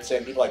like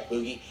Beardson, people like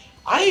Boogie.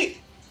 I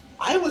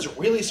was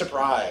really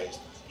surprised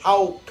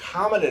how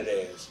common it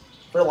is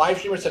for live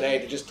streamers today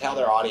to just tell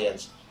their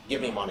audience,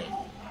 "Give me money,"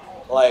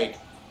 like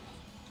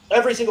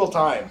every single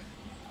time.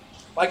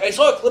 Like I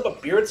saw a clip of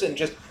Beardson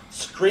just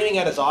screaming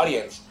at his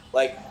audience,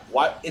 like,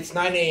 "Why? It's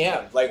 9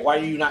 a.m. Like, why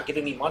are you not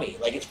giving me money?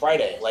 Like, it's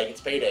Friday. Like,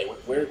 it's payday.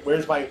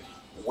 Where's my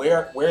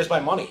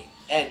money?"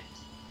 And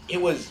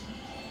it was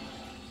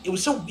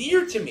so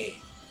weird to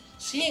me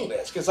seeing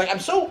this because like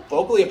I'm so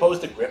vocally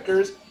opposed to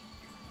grifters,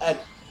 and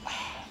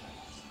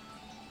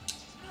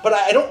but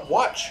I don't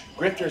watch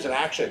grifters in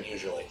action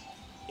usually.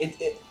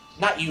 It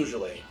not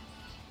usually,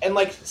 and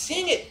like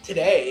seeing it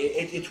today,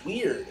 it's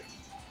weird.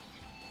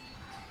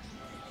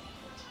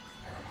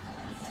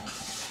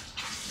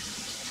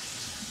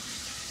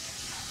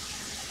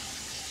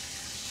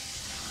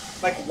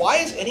 Like, why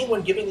is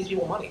anyone giving these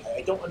people money?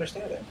 I don't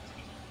understand it.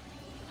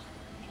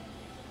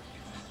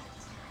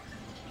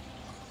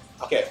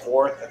 Okay,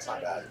 fourth. That's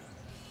not bad.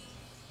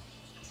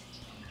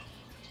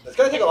 It's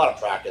gonna take a lot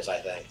of practice, I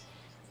think.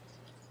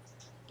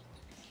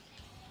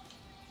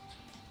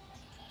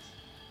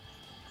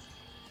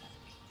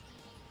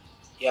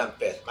 Yeah, I'm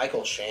fifth.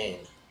 Michael Shane.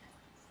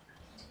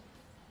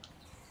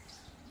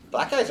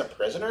 Black guy's a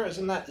prisoner?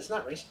 Isn't that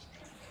racist?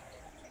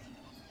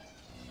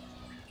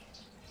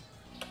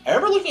 I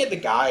remember looking at the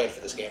guide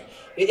for this game.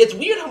 It's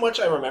weird how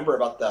much I remember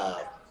about the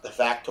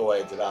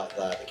factoids about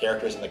the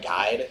characters in the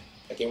guide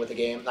that came with the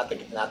game, not the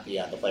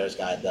player's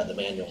guide, the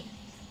manual.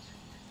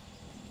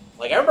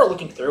 Like I remember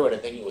looking through it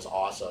and thinking it was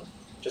awesome,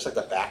 just like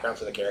the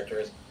backgrounds of the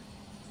characters.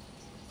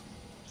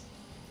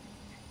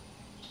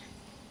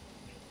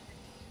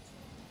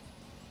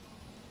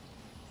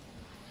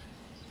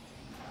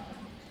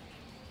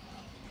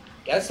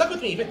 Yeah, it stuck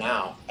with me even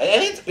now. I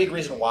think it's a big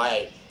reason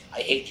why I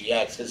hate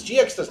GX, because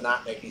GX does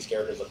not make these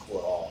characters look cool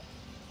at all.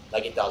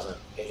 Like, it doesn't.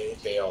 It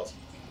fails.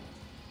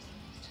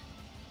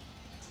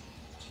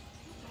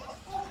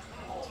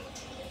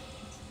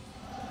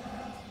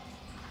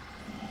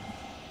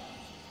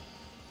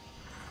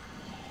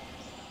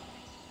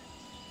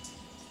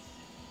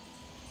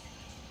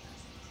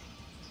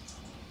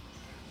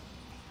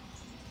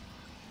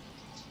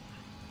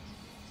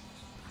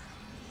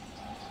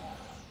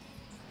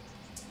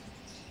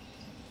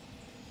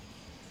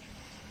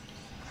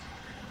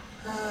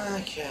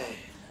 Okay.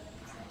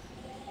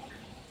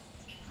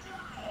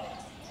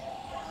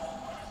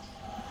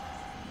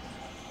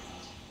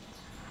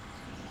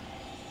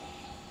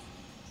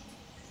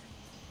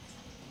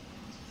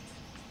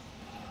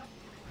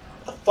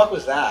 The fuck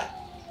was that?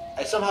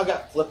 I somehow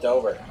got flipped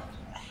over.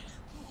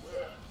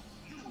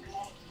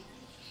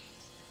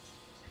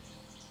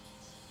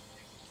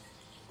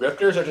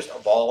 Grifters are just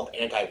evolved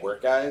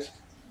anti-work guys?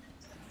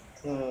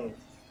 Hmm.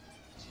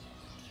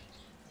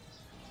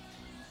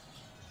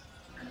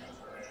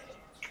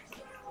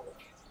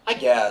 I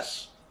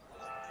guess.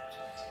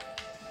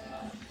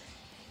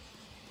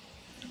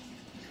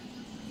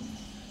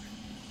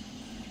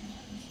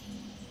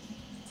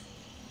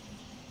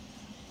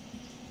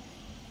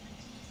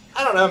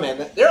 I don't know,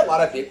 man. There are a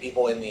lot of big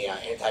people in the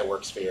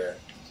anti-work sphere.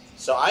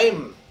 So I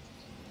don't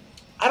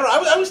know.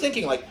 I was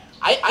thinking, like,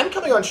 I'm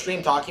coming on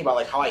stream talking about,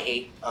 like, how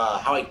I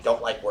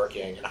don't like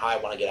working and how I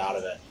want to get out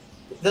of it.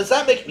 Does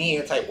that make me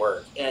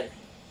anti-work? And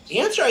the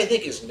answer, I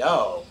think, is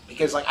no.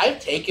 Because, like, I've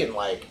taken,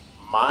 like,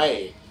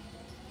 my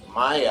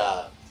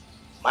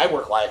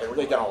work life and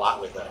really done a lot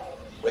with it.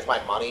 With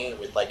my money,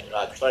 with, like,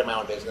 starting my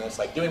own business,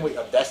 like,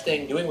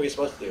 investing, doing what you're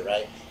supposed to do,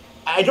 right?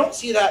 I don't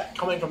see that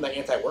coming from the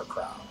anti-work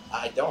crowd.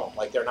 I don't.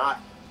 Like, they're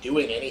not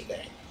doing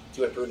anything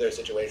to improve their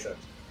situation.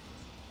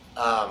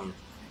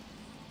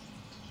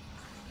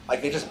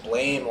 Like, they just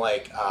blame,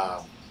 like,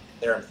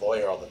 their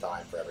employer all the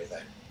time for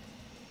everything.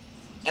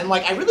 And,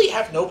 like, I really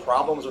have no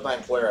problems with my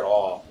employer at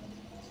all.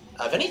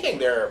 If anything,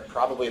 they're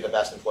probably the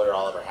best employer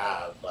I'll ever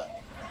have, but,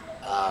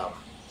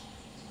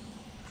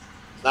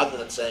 not that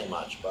that's saying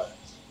much, but...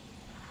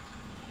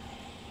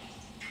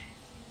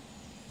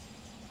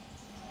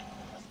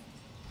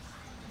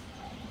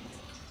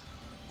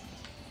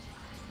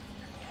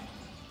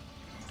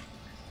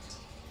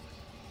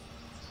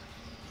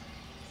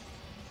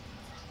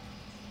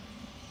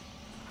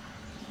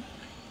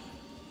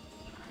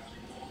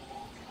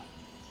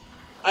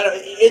 I don't.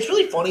 It's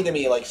really funny to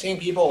me, like seeing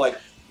people like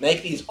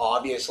make these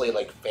obviously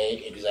like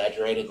fake,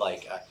 exaggerated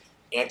like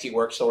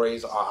anti-work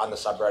stories on the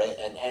subreddit,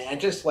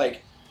 and just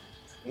like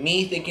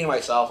me thinking to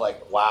myself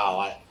like,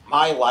 wow,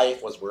 my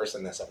life was worse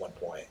than this at one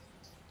point,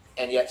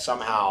 and yet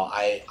somehow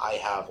I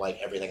have like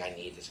everything I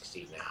need to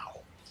succeed now,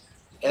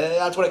 and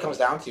that's what it comes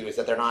down to is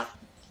that they're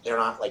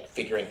not like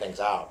figuring things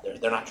out.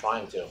 They're not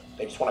trying to.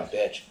 They just want to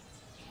bitch.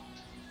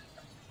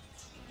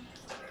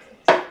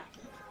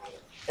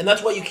 And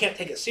that's why you can't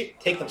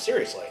take them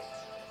seriously.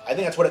 I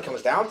think that's what it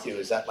comes down to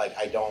is that like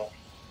I don't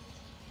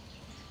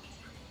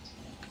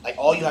like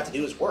all you have to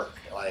do is work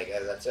like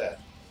that's it.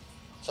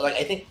 So like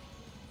I think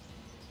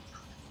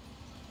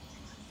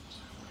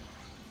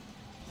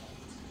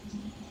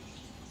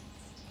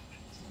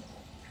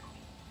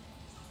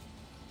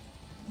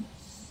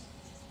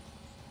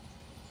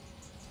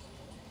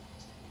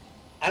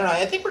I don't know.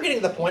 I think we're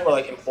getting to the point where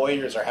like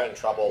employers are having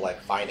trouble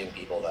like finding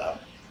people though,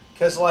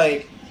 because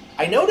like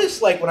I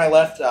noticed like when I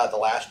left the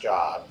last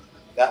job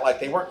that like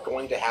they weren't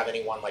going to have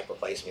anyone like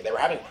replace me. They were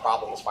having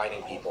problems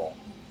finding people.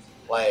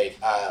 Like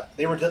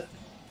they were just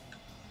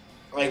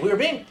like we were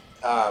being.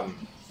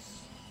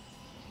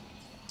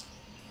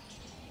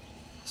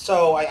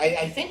 So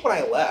I think when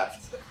I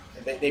left,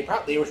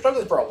 they were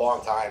struggling for a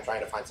long time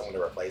trying to find someone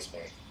to replace me,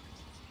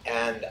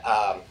 and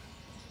I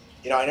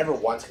never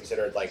once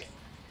considered like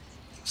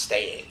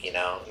staying, in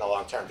the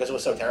long term because it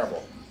was so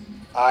terrible.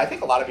 I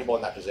think a lot of people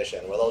in that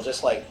position where they'll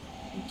just like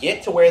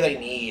get to where they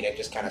need and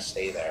just kind of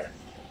stay there.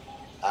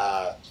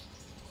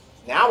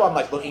 Now I'm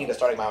like looking into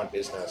starting my own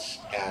business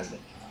and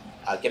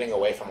getting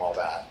away from all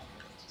that.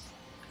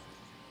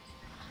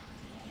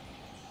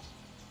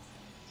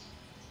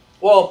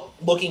 Well,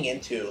 looking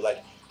into,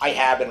 like, I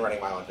have been running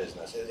my own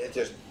business. It's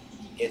just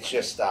it's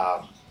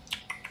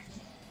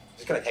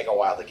gonna take a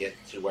while to get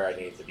to where I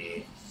need to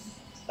be.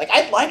 Like,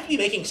 I'd like to be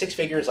making six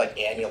figures like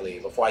annually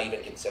before I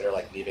even consider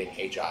like leaving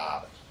a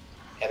job,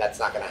 and that's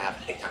not gonna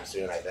happen anytime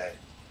soon, I think.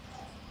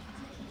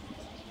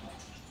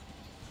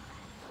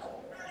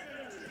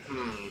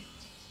 Hmm.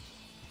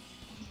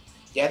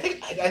 Yeah, I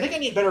think I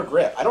need better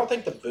grip. I don't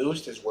think the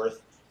boost is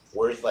worth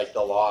like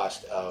the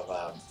loss of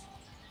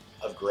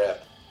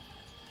grip.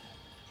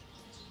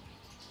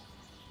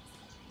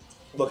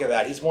 Look at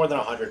that. He's more than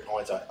 100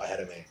 points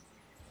ahead of me.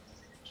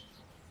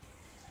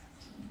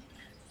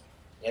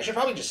 Yeah, I should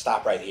probably just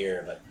stop right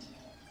here, but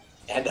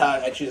and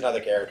choose another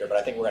character. But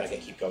I think we're gonna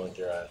keep going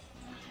through it.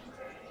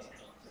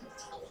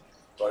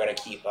 We're gonna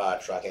keep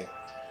trucking.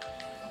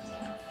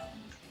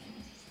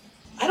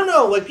 I don't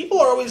know. Like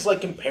people are always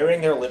like comparing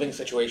their living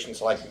situations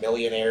to like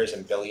millionaires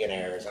and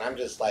billionaires, and I'm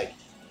just like,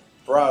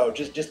 bro,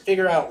 just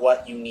figure out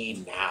what you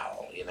need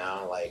now. You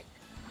know, like,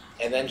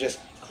 and then just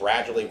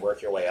gradually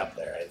work your way up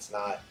there. It's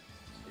not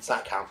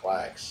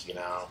complex. You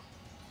know.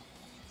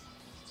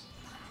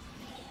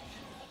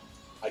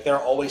 Like there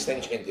are always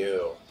things you can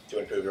do to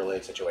improve your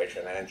living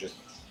situation, and just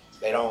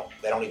they don't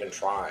even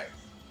try.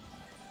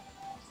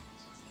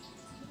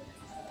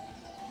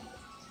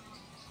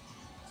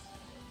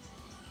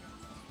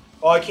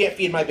 Oh, I can't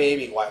feed my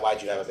baby.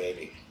 Why'd you have a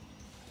baby?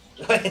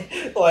 Like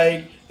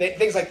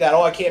things like that.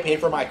 Oh, I can't pay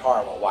for my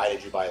car. Well, why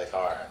did you buy the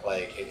car?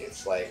 Like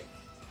it's like,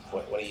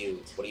 what are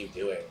you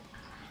doing?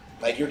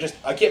 Like you're just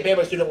I can't pay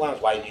my student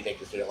loans. Why did you take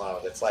the student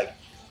loans? It's like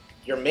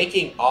you're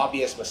making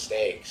obvious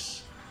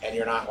mistakes, and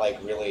you're not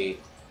like really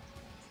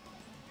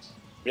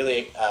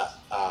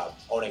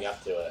owning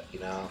up to it. You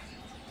know.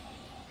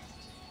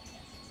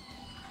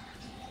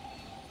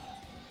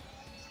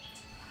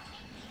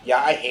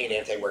 Yeah, I hate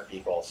anti-work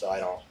people, so I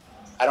don't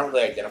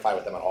really identify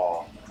with them at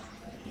all.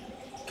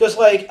 Because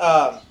like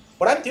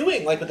what I'm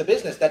doing, like with the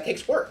business, that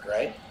takes work,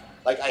 right?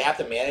 Like I have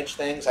to manage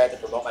things, I have to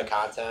promote my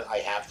content, I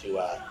have to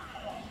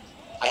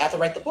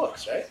write the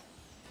books, right?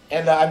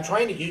 And I'm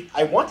trying to do.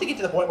 I want to get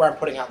to the point where I'm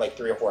putting out like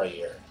 3 or 4 a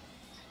year.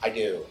 I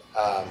do.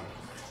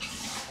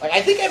 Like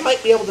I think I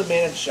might be able to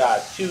manage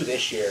 2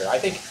 this year. I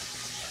think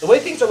the way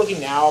things are looking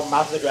now,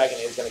 Mouth of the Dragon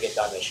is going to get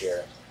done this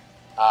year.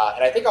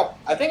 And I think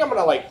I'm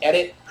gonna like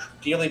edit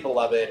Dearly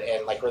Beloved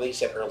and like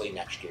release it early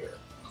next year,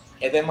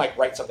 and then like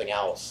write something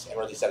else and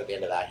release it at the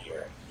end of that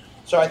year.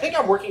 So I think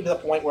I'm working to the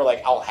point where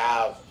like I'll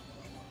have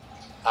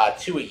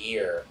 2 a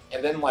year,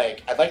 and then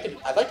like I'd like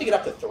to get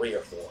up to 3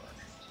 or 4.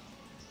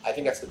 I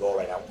think that's the goal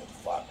right now. What the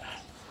fuck?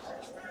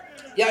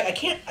 Yeah, I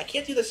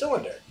can't do the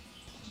cylinder.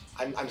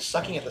 I'm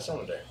sucking at the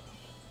cylinder.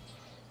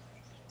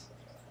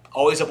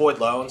 Always avoid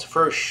loans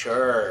for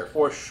sure,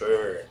 for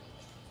sure.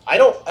 I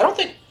don't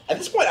think at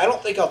this point I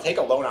don't think I'll take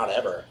a loan out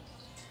ever.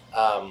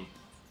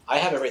 I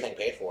have everything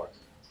paid for.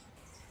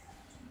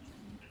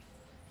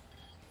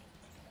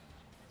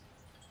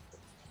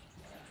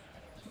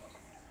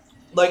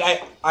 Like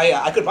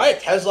I could buy a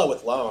Tesla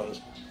with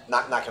loans.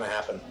 Not gonna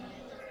happen.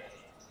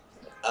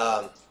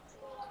 Um,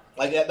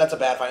 like that's a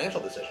bad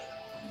financial decision.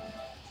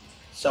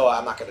 So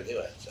I'm not gonna do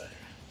it. So.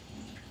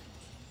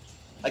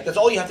 Like that's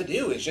all you have to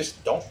do is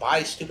just don't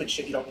buy stupid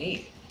shit you don't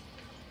need.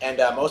 And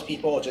most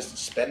people just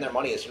spend their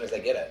money as soon as they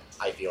get it.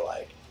 I feel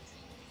like.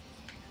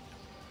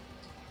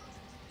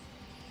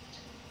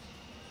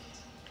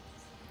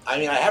 I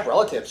mean, I have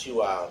relatives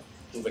who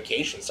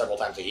vacation several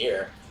times a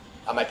year.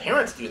 My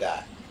parents do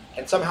that,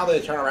 and somehow they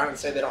turn around and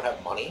say they don't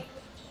have money.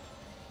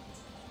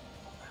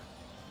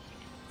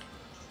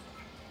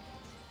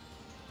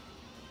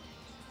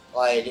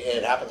 Like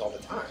it happens all the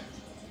time.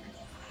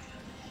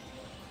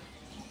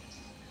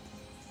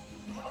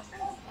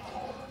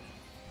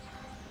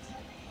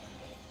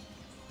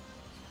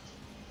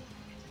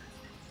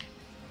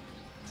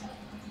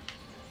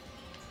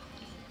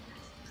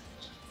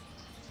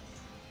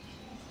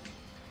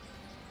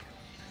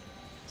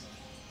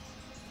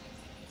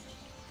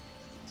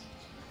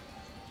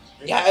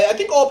 Yeah, I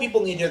think all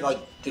people need to like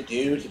to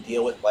do to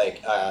deal with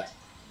like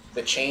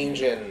the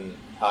change in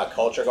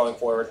culture going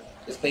forward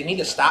is they need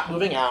to stop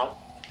moving out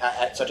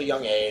at such a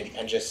young age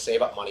and just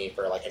save up money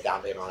for like a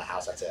down payment on a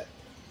house. That's it.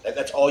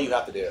 That's all you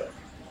have to do.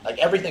 Like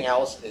everything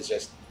else is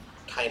just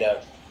kind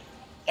of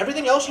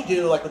everything else you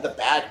do, like with the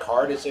bad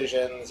car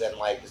decisions and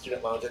like the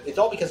student loans. It's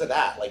all because of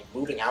that, like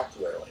moving out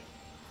too early.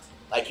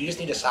 Like you just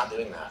need to stop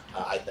doing that.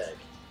 I think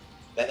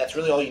that's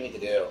really all you need to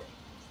do.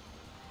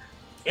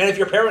 And if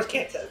your parents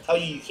can't tell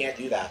you you can't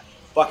do that,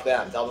 fuck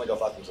them. Tell them to go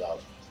fuck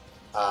themselves.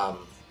 Um,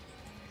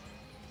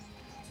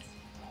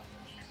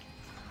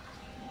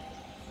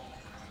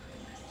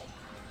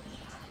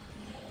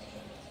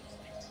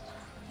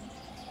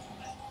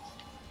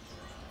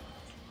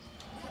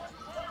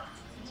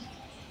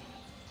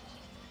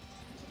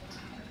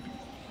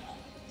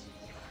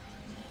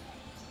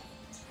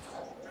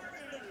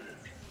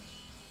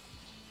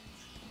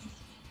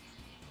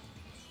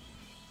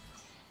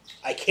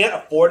 I can't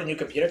afford a new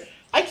computer.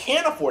 I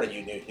can afford a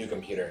new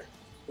computer.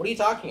 What are you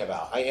talking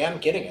about? I am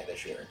getting it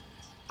this year.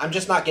 I'm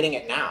just not getting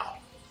it now.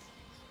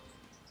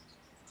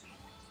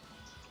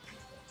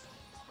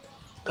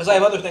 because I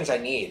have other things I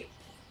need.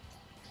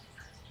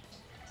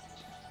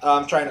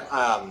 I'm trying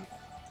to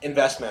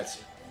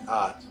investments.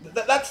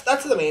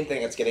 That's the main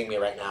thing that's getting me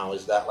right now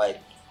is that like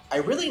I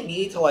really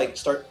need to like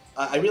start.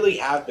 I really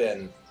have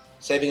been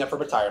saving up for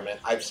retirement.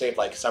 I've saved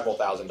like several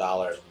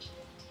 $1,000s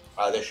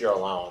this year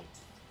alone,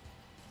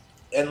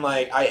 and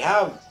like I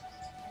have.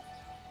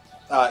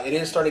 It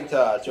is starting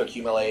to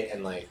accumulate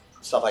and like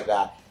stuff like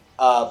that.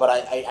 But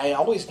I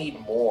always need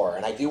more,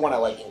 and I do want to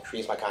like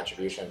increase my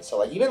contributions. So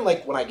like even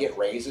like when I get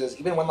raises,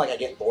 even when like I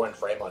get board and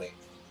frame money,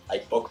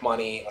 like book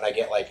money, when I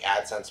get like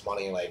AdSense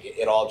money, like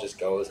it all just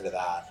goes into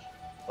that.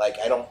 Like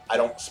I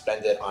don't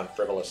spend it on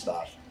frivolous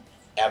stuff,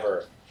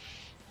 ever.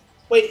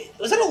 Wait,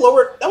 was that a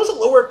lower? That was a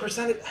lower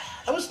percentage.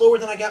 That was lower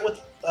than I got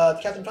with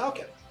Captain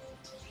Falcon.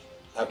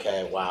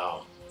 Okay,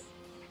 wow.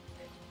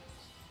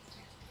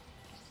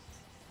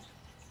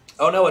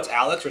 Oh no, it's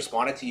Alex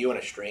responded to you in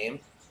a stream.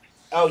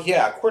 Oh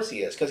yeah, of course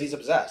he is, because he's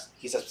obsessed.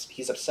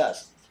 He's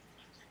obsessed.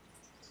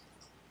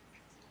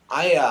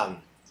 I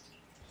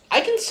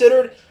I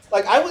considered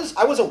like I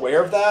was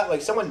aware of that.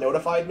 Like someone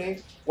notified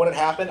me when it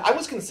happened. I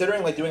was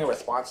considering like doing a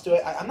response to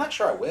it. I'm not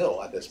sure I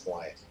will at this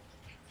point,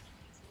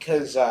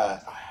 because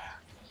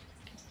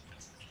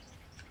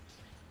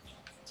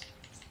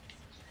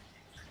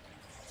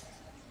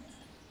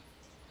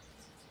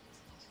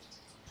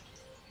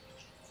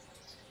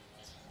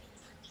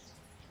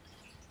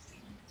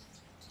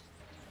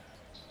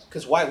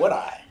why would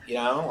I? You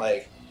know,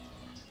 like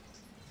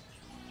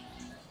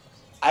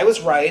I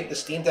was right. The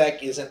Steam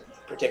Deck isn't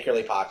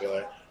particularly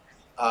popular.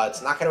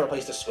 It's not going to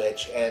replace the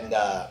Switch, and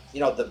you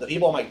know the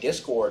people on my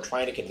Discord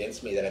trying to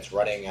convince me that it's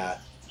running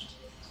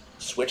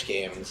Switch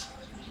games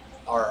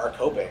are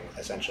coping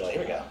essentially.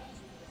 Here we go.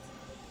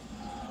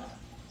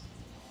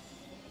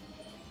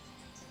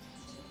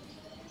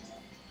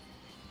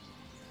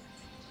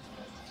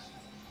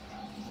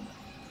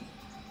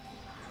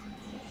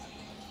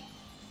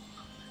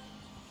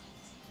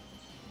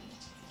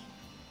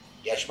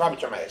 Yeah, I should probably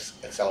turn my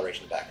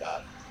acceleration back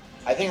up.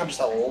 I think I'm just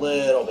a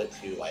little bit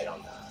too light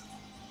on that.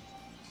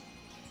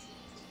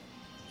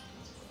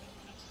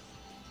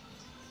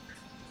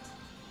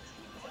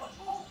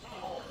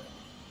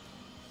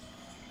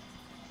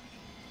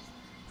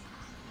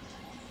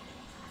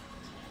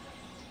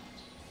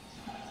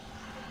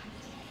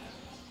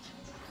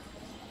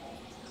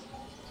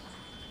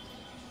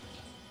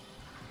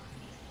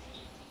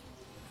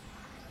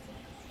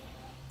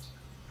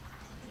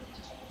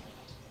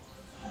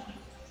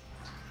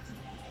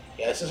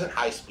 Yeah, this isn't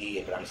high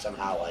speed, but I'm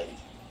somehow like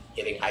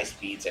hitting high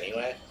speeds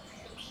anyway.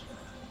 Oops.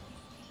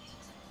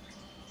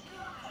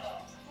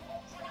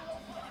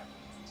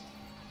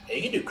 Yeah,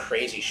 you can do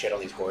crazy shit on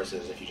these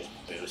courses if you just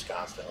boost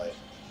constantly.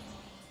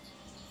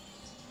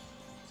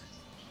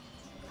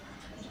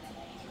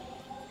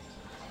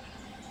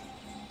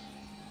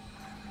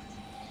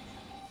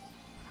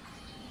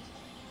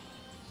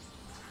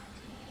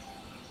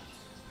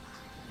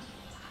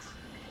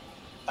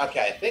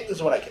 Okay, I think this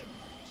is what I can.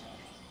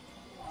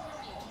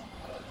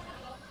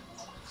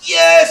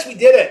 Yes, we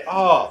did it!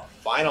 Oh,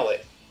 finally.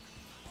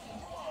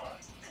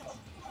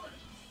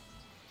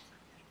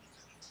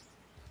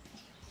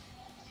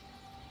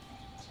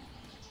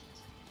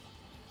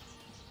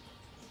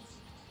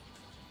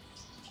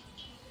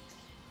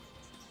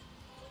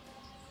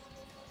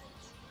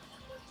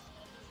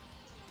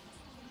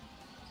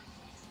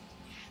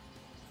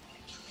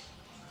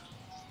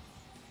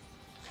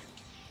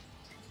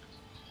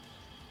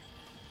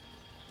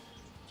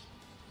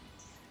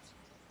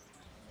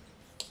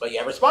 But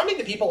yeah, responding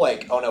to people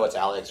like, oh no, it's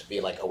Alex would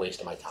be like a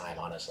waste of my time,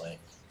 honestly.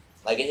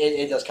 Like,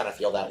 it does kind of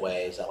feel that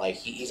way, is that like,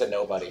 he's a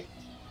nobody.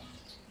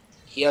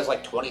 He has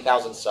like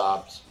 20,000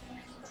 subs.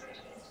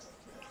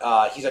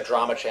 He's a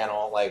drama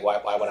channel, like,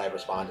 why would I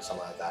respond to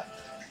something like that?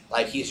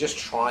 Like, he's just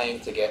trying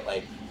to get,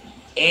 like,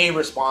 a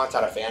response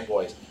out of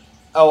fanboys.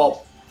 Oh,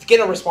 well, to get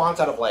a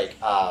response out of, like,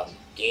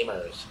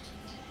 gamers.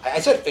 I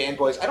said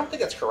fanboys, I don't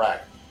think that's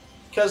correct.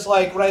 Because,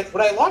 like,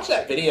 when I watched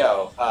that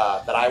video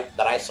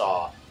that I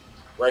saw,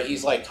 where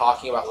he's like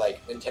talking about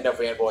like Nintendo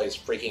fanboys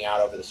freaking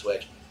out over the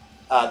Switch,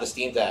 the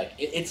Steam Deck.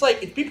 It's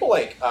like it's people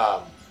like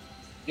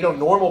you know,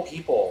 normal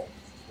people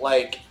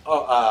like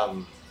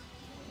the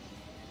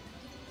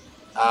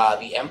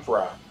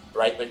Emperor,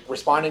 right? Like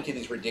responding to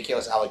these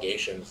ridiculous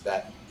allegations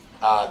that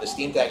the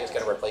Steam Deck is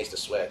going to replace the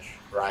Switch,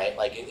 right?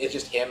 Like it's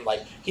just him.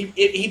 Like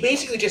he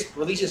basically just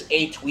releases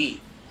a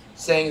tweet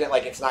saying that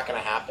like it's not going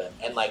to happen,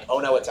 and like oh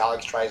no, it's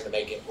Alex tries to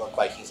make it look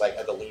like he's like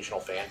a delusional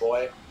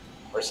fanboy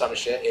or some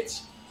shit.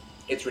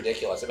 It's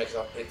ridiculous. It makes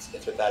it's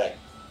pathetic.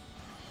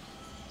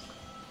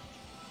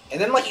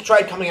 And then like he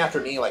tried coming after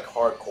me like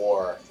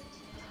hardcore,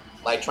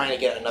 like trying to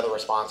get another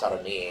response out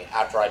of me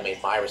after I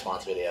made my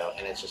response video,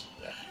 and it's just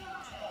ugh.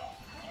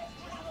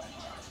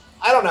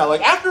 I don't know.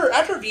 Like after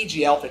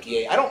VGL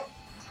 58, I don't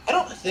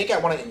think I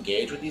want to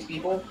engage with these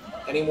people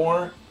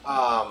anymore.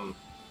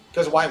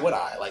 Because why would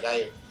I? Like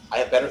I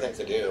have better things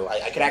to do.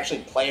 I could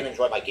actually play and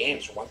enjoy my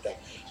games for one thing.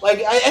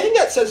 Like I think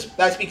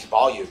that speaks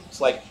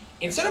volumes. Like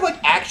instead of like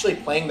actually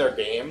playing their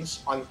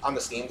games on the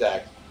Steam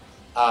Deck,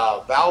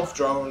 Valve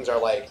drones are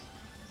like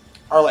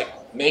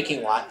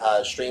making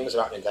streams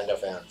about Nintendo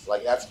fans.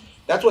 Like that's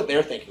what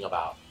they're thinking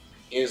about.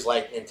 Is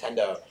like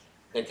Nintendo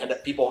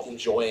people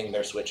enjoying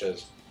their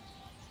Switches.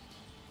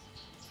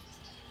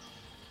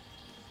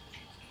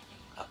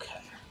 Okay.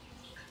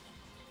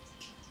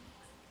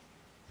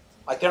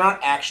 Like they're not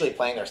actually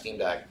playing their Steam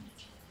Deck.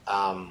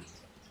 Um,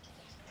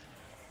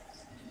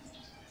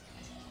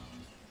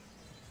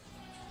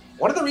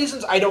 One of the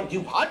reasons I don't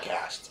do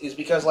podcasts is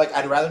because like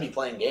I'd rather be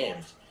playing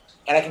games,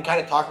 and I can kind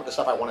of talk about the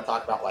stuff I want to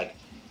talk about like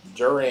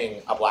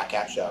during a Black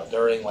Cat show,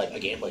 during like a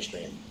gameplay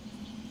stream.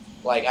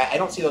 Like I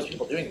don't see those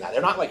people doing that.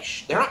 They're not like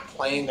they're not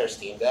playing their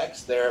Steam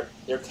decks. They're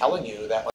telling you that